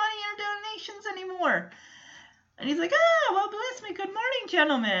ask for money or donations anymore. And he's like, well, bless me. Good morning,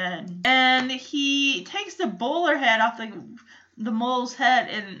 gentlemen. And he takes the bowler hat off the mole's head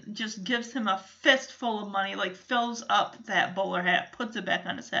and just gives him a fistful of money, like fills up that bowler hat, puts it back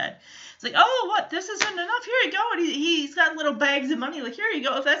on his head. It's like, oh, what? This isn't enough? Here you go. And he's got little bags of money. Like, here you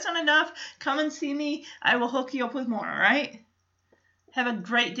go. If that's not enough, come and see me. I will hook you up with more, all right? Have a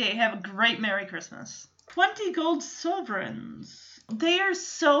great day. Have a great Merry Christmas. 20 gold sovereigns. They are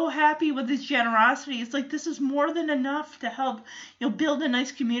so happy with his generosity. It's like, this is more than enough to help, build a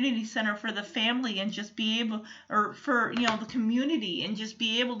nice community center for the family and just be able, or for, the community, and just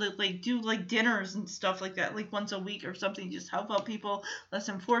be able to, like, do, like, dinners and stuff like that, like, once a week or something. Just help out people less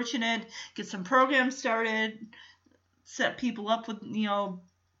unfortunate, get some programs started, set people up with,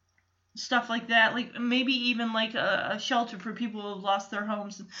 stuff like that, like maybe even like a shelter for people who have lost their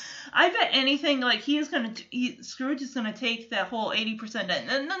homes. I bet anything, like Scrooge is gonna take that whole 80%.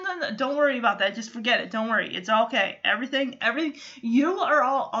 No, don't worry about that. Just forget it. Don't worry. It's okay. Everything. You are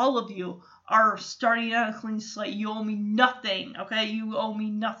all of you are starting on a clean slate. You owe me nothing. Okay, you owe me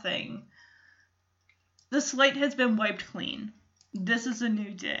nothing. The slate has been wiped clean. This is a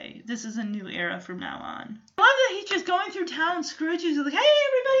new day. This is a new era from now on. I love that he's just going through town. Scrooge is like, hey,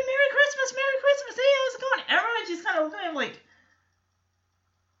 everybody, Merry Christmas, Merry Christmas. Hey, how's it going? Everyone just kind of looking at him like,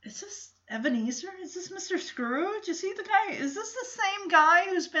 is this Ebenezer? Is this Mr. Scrooge? Is he the guy? Is this the same guy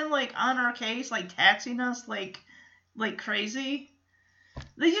who's been, like, on our case, like, taxing us like crazy?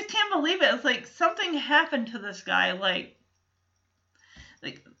 They just can't believe it. It's like something happened to this guy, like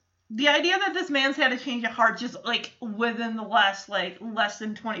the idea that this man's had a change of heart just, like, within the last, like, less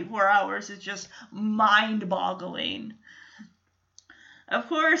than 24 hours is just mind-boggling. Of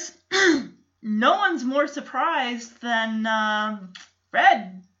course, no one's more surprised than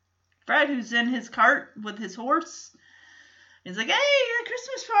Fred. Fred, who's in his cart with his horse. He's like, hey, your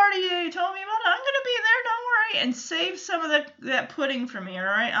Christmas party you told me about it. I'm going to be there, don't worry. And save some of that pudding for me, all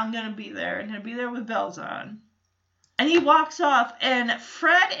right? I'm going to be there. I'm going to be there with bells on. And he walks off, and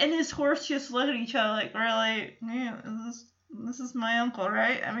Fred and his horse just look at each other like, really? Yeah, this is my uncle,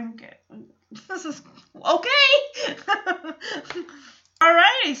 right? I mean, this is okay. All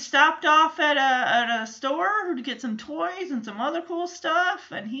right, he stopped off at a store to get some toys and some other cool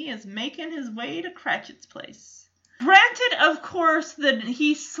stuff, and he is making his way to Cratchit's place. Granted, of course, that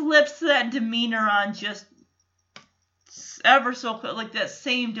he slips that demeanor on just ever so quick, like that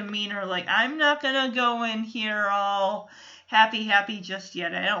same demeanor, like, I'm not gonna go in here all happy just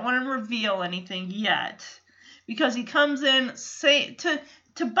yet. I don't want to reveal anything yet. Because he comes in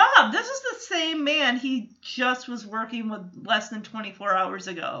to Bob. This is the same man he just was working with less than 24 hours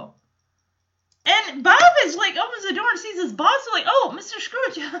ago. And Bob is like, opens the door and sees his boss, like, oh, Mr.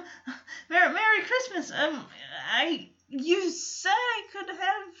 Scrooge, Merry Christmas. You said I could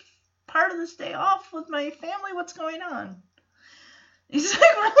have part of this day off with my family. What's going on? He's like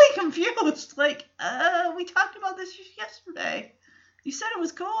really confused. Like, we talked about this yesterday. You said it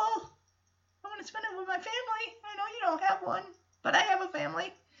was cool. I want to spend it with my family. I know you don't have one, but I have a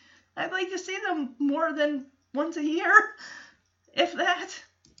family. I'd like to see them more than once a year, if that.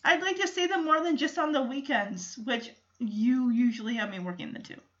 I'd like to see them more than just on the weekends, which you usually have me working the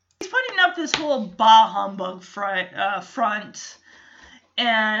two. He's putting up this whole bah humbug front,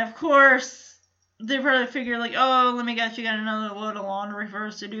 and of course, they probably figure, like, oh, let me guess, you got another load of laundry for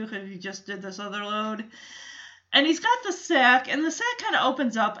us to do because you just did this other load. And he's got the sack, and the sack kind of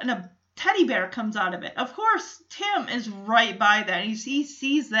opens up, and a teddy bear comes out of it. Of course, Tim is right by that. He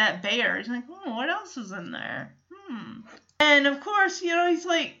sees that bear. He's like, oh, what else is in there? And of course, he's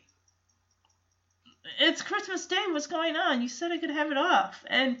like, it's Christmas Day. What's going on? You said I could have it off.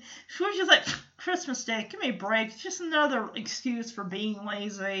 And Scrooge is like, Christmas Day, give me a break. It's just another excuse for being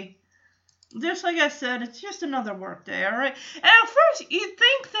lazy. Just like I said, it's just another work day, all right? And at first, you'd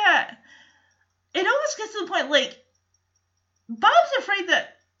think that it almost gets to the point, like, Bob's afraid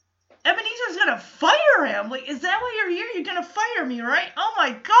that Ebenezer's going to fire him. Like, is that why you're here? You're going to fire me, right? Oh,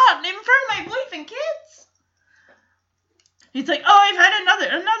 my God, in front of my wife and kids? He's like, oh, I've had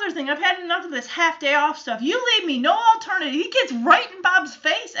another thing. I've had enough of this half-day off stuff. You leave me no alternative. He gets right in Bob's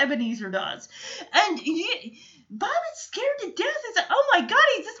face, Ebenezer does. And Bob is scared to death. He's like, oh, my God,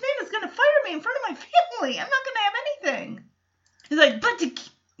 this man is going to fire me in front of my family. I'm not going to have anything. He's like, but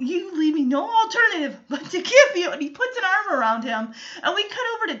you leave me no alternative but to give you. And he puts an arm around him. And we cut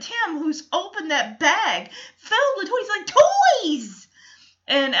over to Tim, who's opened that bag filled with toys. He's like, toys!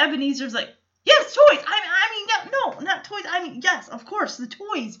 And Ebenezer's like, yes, toys. I mean, no, not toys. I mean, yes, of course, the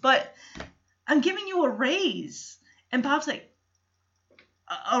toys. But I'm giving you a raise. And Bob's like,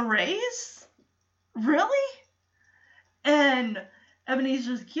 a raise? Really? And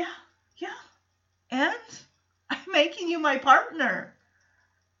Ebenezer's like, yeah. And I'm making you my partner.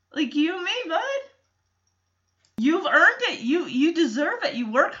 Like, you and me, bud. You've earned it. You deserve it.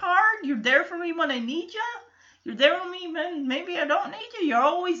 You work hard. You're there for me when I need you. You're there for me when maybe I don't need you. You're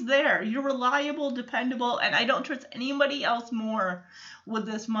always there. You're reliable, dependable, and I don't trust anybody else more with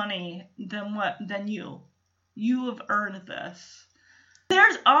this money than you. You have earned this.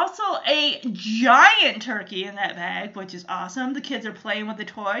 There's also a giant turkey in that bag, which is awesome. The kids are playing with the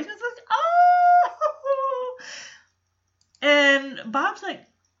toys. It's like, oh! And Bob's like,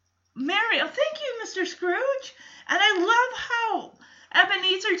 Mary, oh, thank you, Mr. Scrooge. And I love how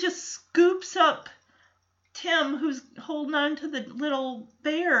Ebenezer just scoops up Tim, who's holding on to the little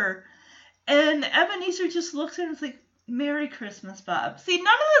bear. And Ebenezer just looks at him and is like, Merry Christmas, Bob. See,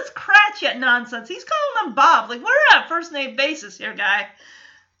 none of this Cratchit nonsense. He's calling him Bob. Like, we're at first name basis here, guy.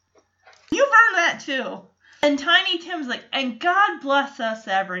 You've earned that, too. And Tiny Tim's like, and God bless us,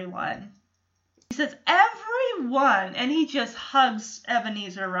 everyone. He says, everyone. And he just hugs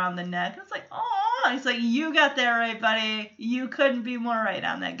Ebenezer around the neck. It's like, oh, he's like, you got that right, buddy. You couldn't be more right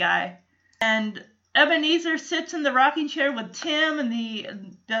on that guy. And Ebenezer sits in the rocking chair with Tim and the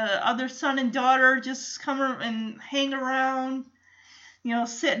other son and daughter just come and hang around,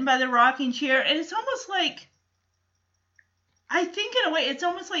 sitting by the rocking chair. And it's almost like, I think in a way, it's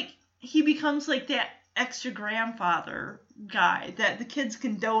almost like he becomes like that extra grandfather guy that the kids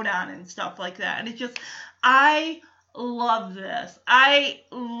can dote on and stuff like that. And it's just, I love this.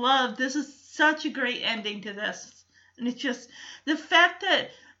 This is such a great ending to this. And it's just, the fact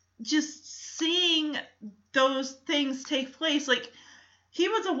that just seeing those things take place, like, he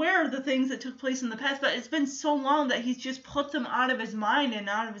was aware of the things that took place in the past, but it's been so long that he's just put them out of his mind and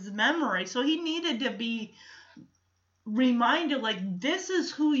out of his memory. So he needed to be reminded, like, this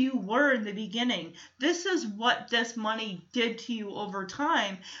is who you were in the beginning. This is what this money did to you over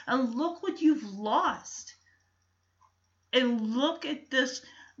time. And look what you've lost. And look at this.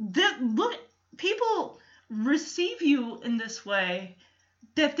 Look, people receive you in this way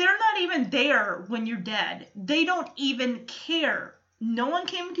that they're not even there when you're dead. They don't even care. No one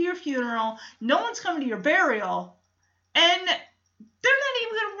came to your funeral. No one's coming to your burial. And they're not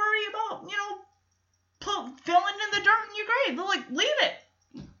even going to worry about, filling in the dirt in your grave. They're like, leave it.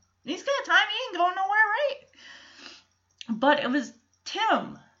 He's got time. He ain't going nowhere, right? But it was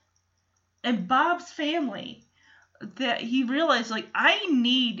Tim and Bob's family that he realized, like, I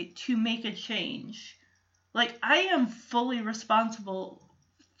need to make a change. Like, I am fully responsible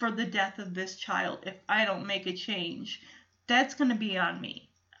for the death of this child. If I don't make a change, that's going to be on me.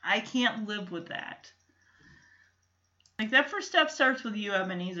 I can't live with that. Like, that first step starts with you,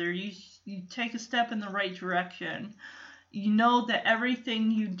 Ebenezer. You take a step in the right direction. You know that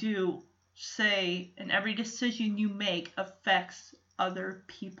everything you do, say, and every decision you make affects other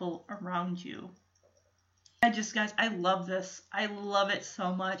people around you. Guys, I love this. I love it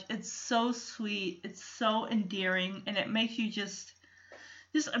so much. It's so sweet. It's so endearing. And it makes you just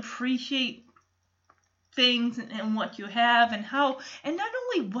appreciate things and what you have and how, and not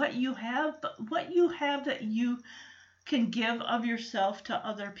only what you have, but what you have that you can give of yourself to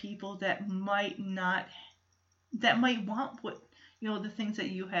other people that might want what, the things that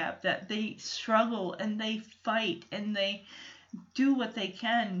you have, that they struggle and they fight and they do what they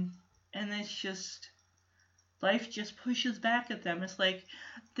can. And it's just, life just pushes back at them. It's like,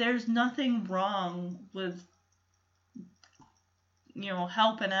 there's nothing wrong with,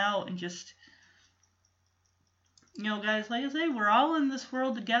 helping out and just, guys, like I say, we're all in this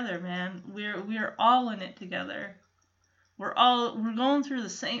world together, man. We're all in it together. We're going through the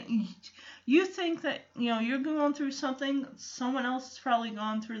same. You think that, you're going through something, someone else has probably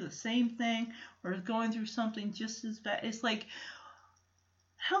gone through the same thing or is going through something just as bad. It's like,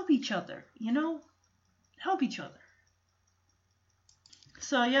 help each other, help each other.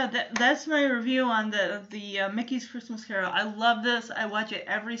 So yeah, that's my review on the Mickey's Christmas Carol. I love this. I watch it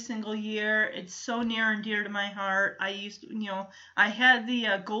every single year. It's so near and dear to my heart. I used to, I had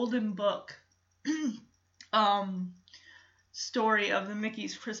the Golden Book story of the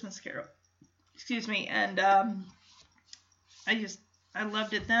Mickey's Christmas Carol. Excuse me. And I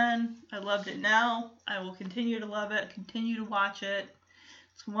loved it then. I loved it now. I will continue to love it. Continue to watch it.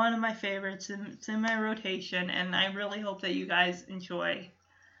 It's one of my favorites. It's in my rotation, and I really hope that you guys enjoy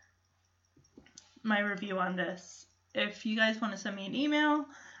my review on this. If you guys want to send me an email,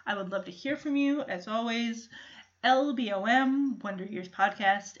 I would love to hear from you. As always,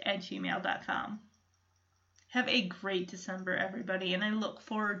 lbomwonderyearspodcast@gmail.com. Have a great December, everybody, and I look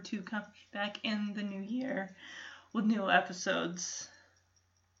forward to coming back in the new year with new episodes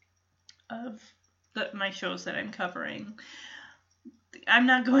of my shows that I'm covering. I'm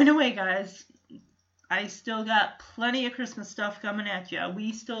not going away, guys. I still got plenty of Christmas stuff coming at you.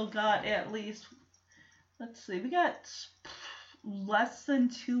 We still got at least, let's see, we got less than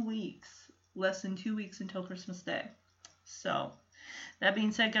 2 weeks. Less than 2 weeks until Christmas Day. So, that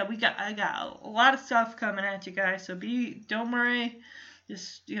being said, I got a lot of stuff coming at you guys, so don't worry.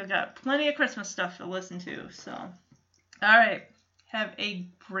 Just, got plenty of Christmas stuff to listen to. So, all right. Have a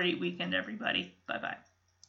great weekend, everybody. Bye-bye.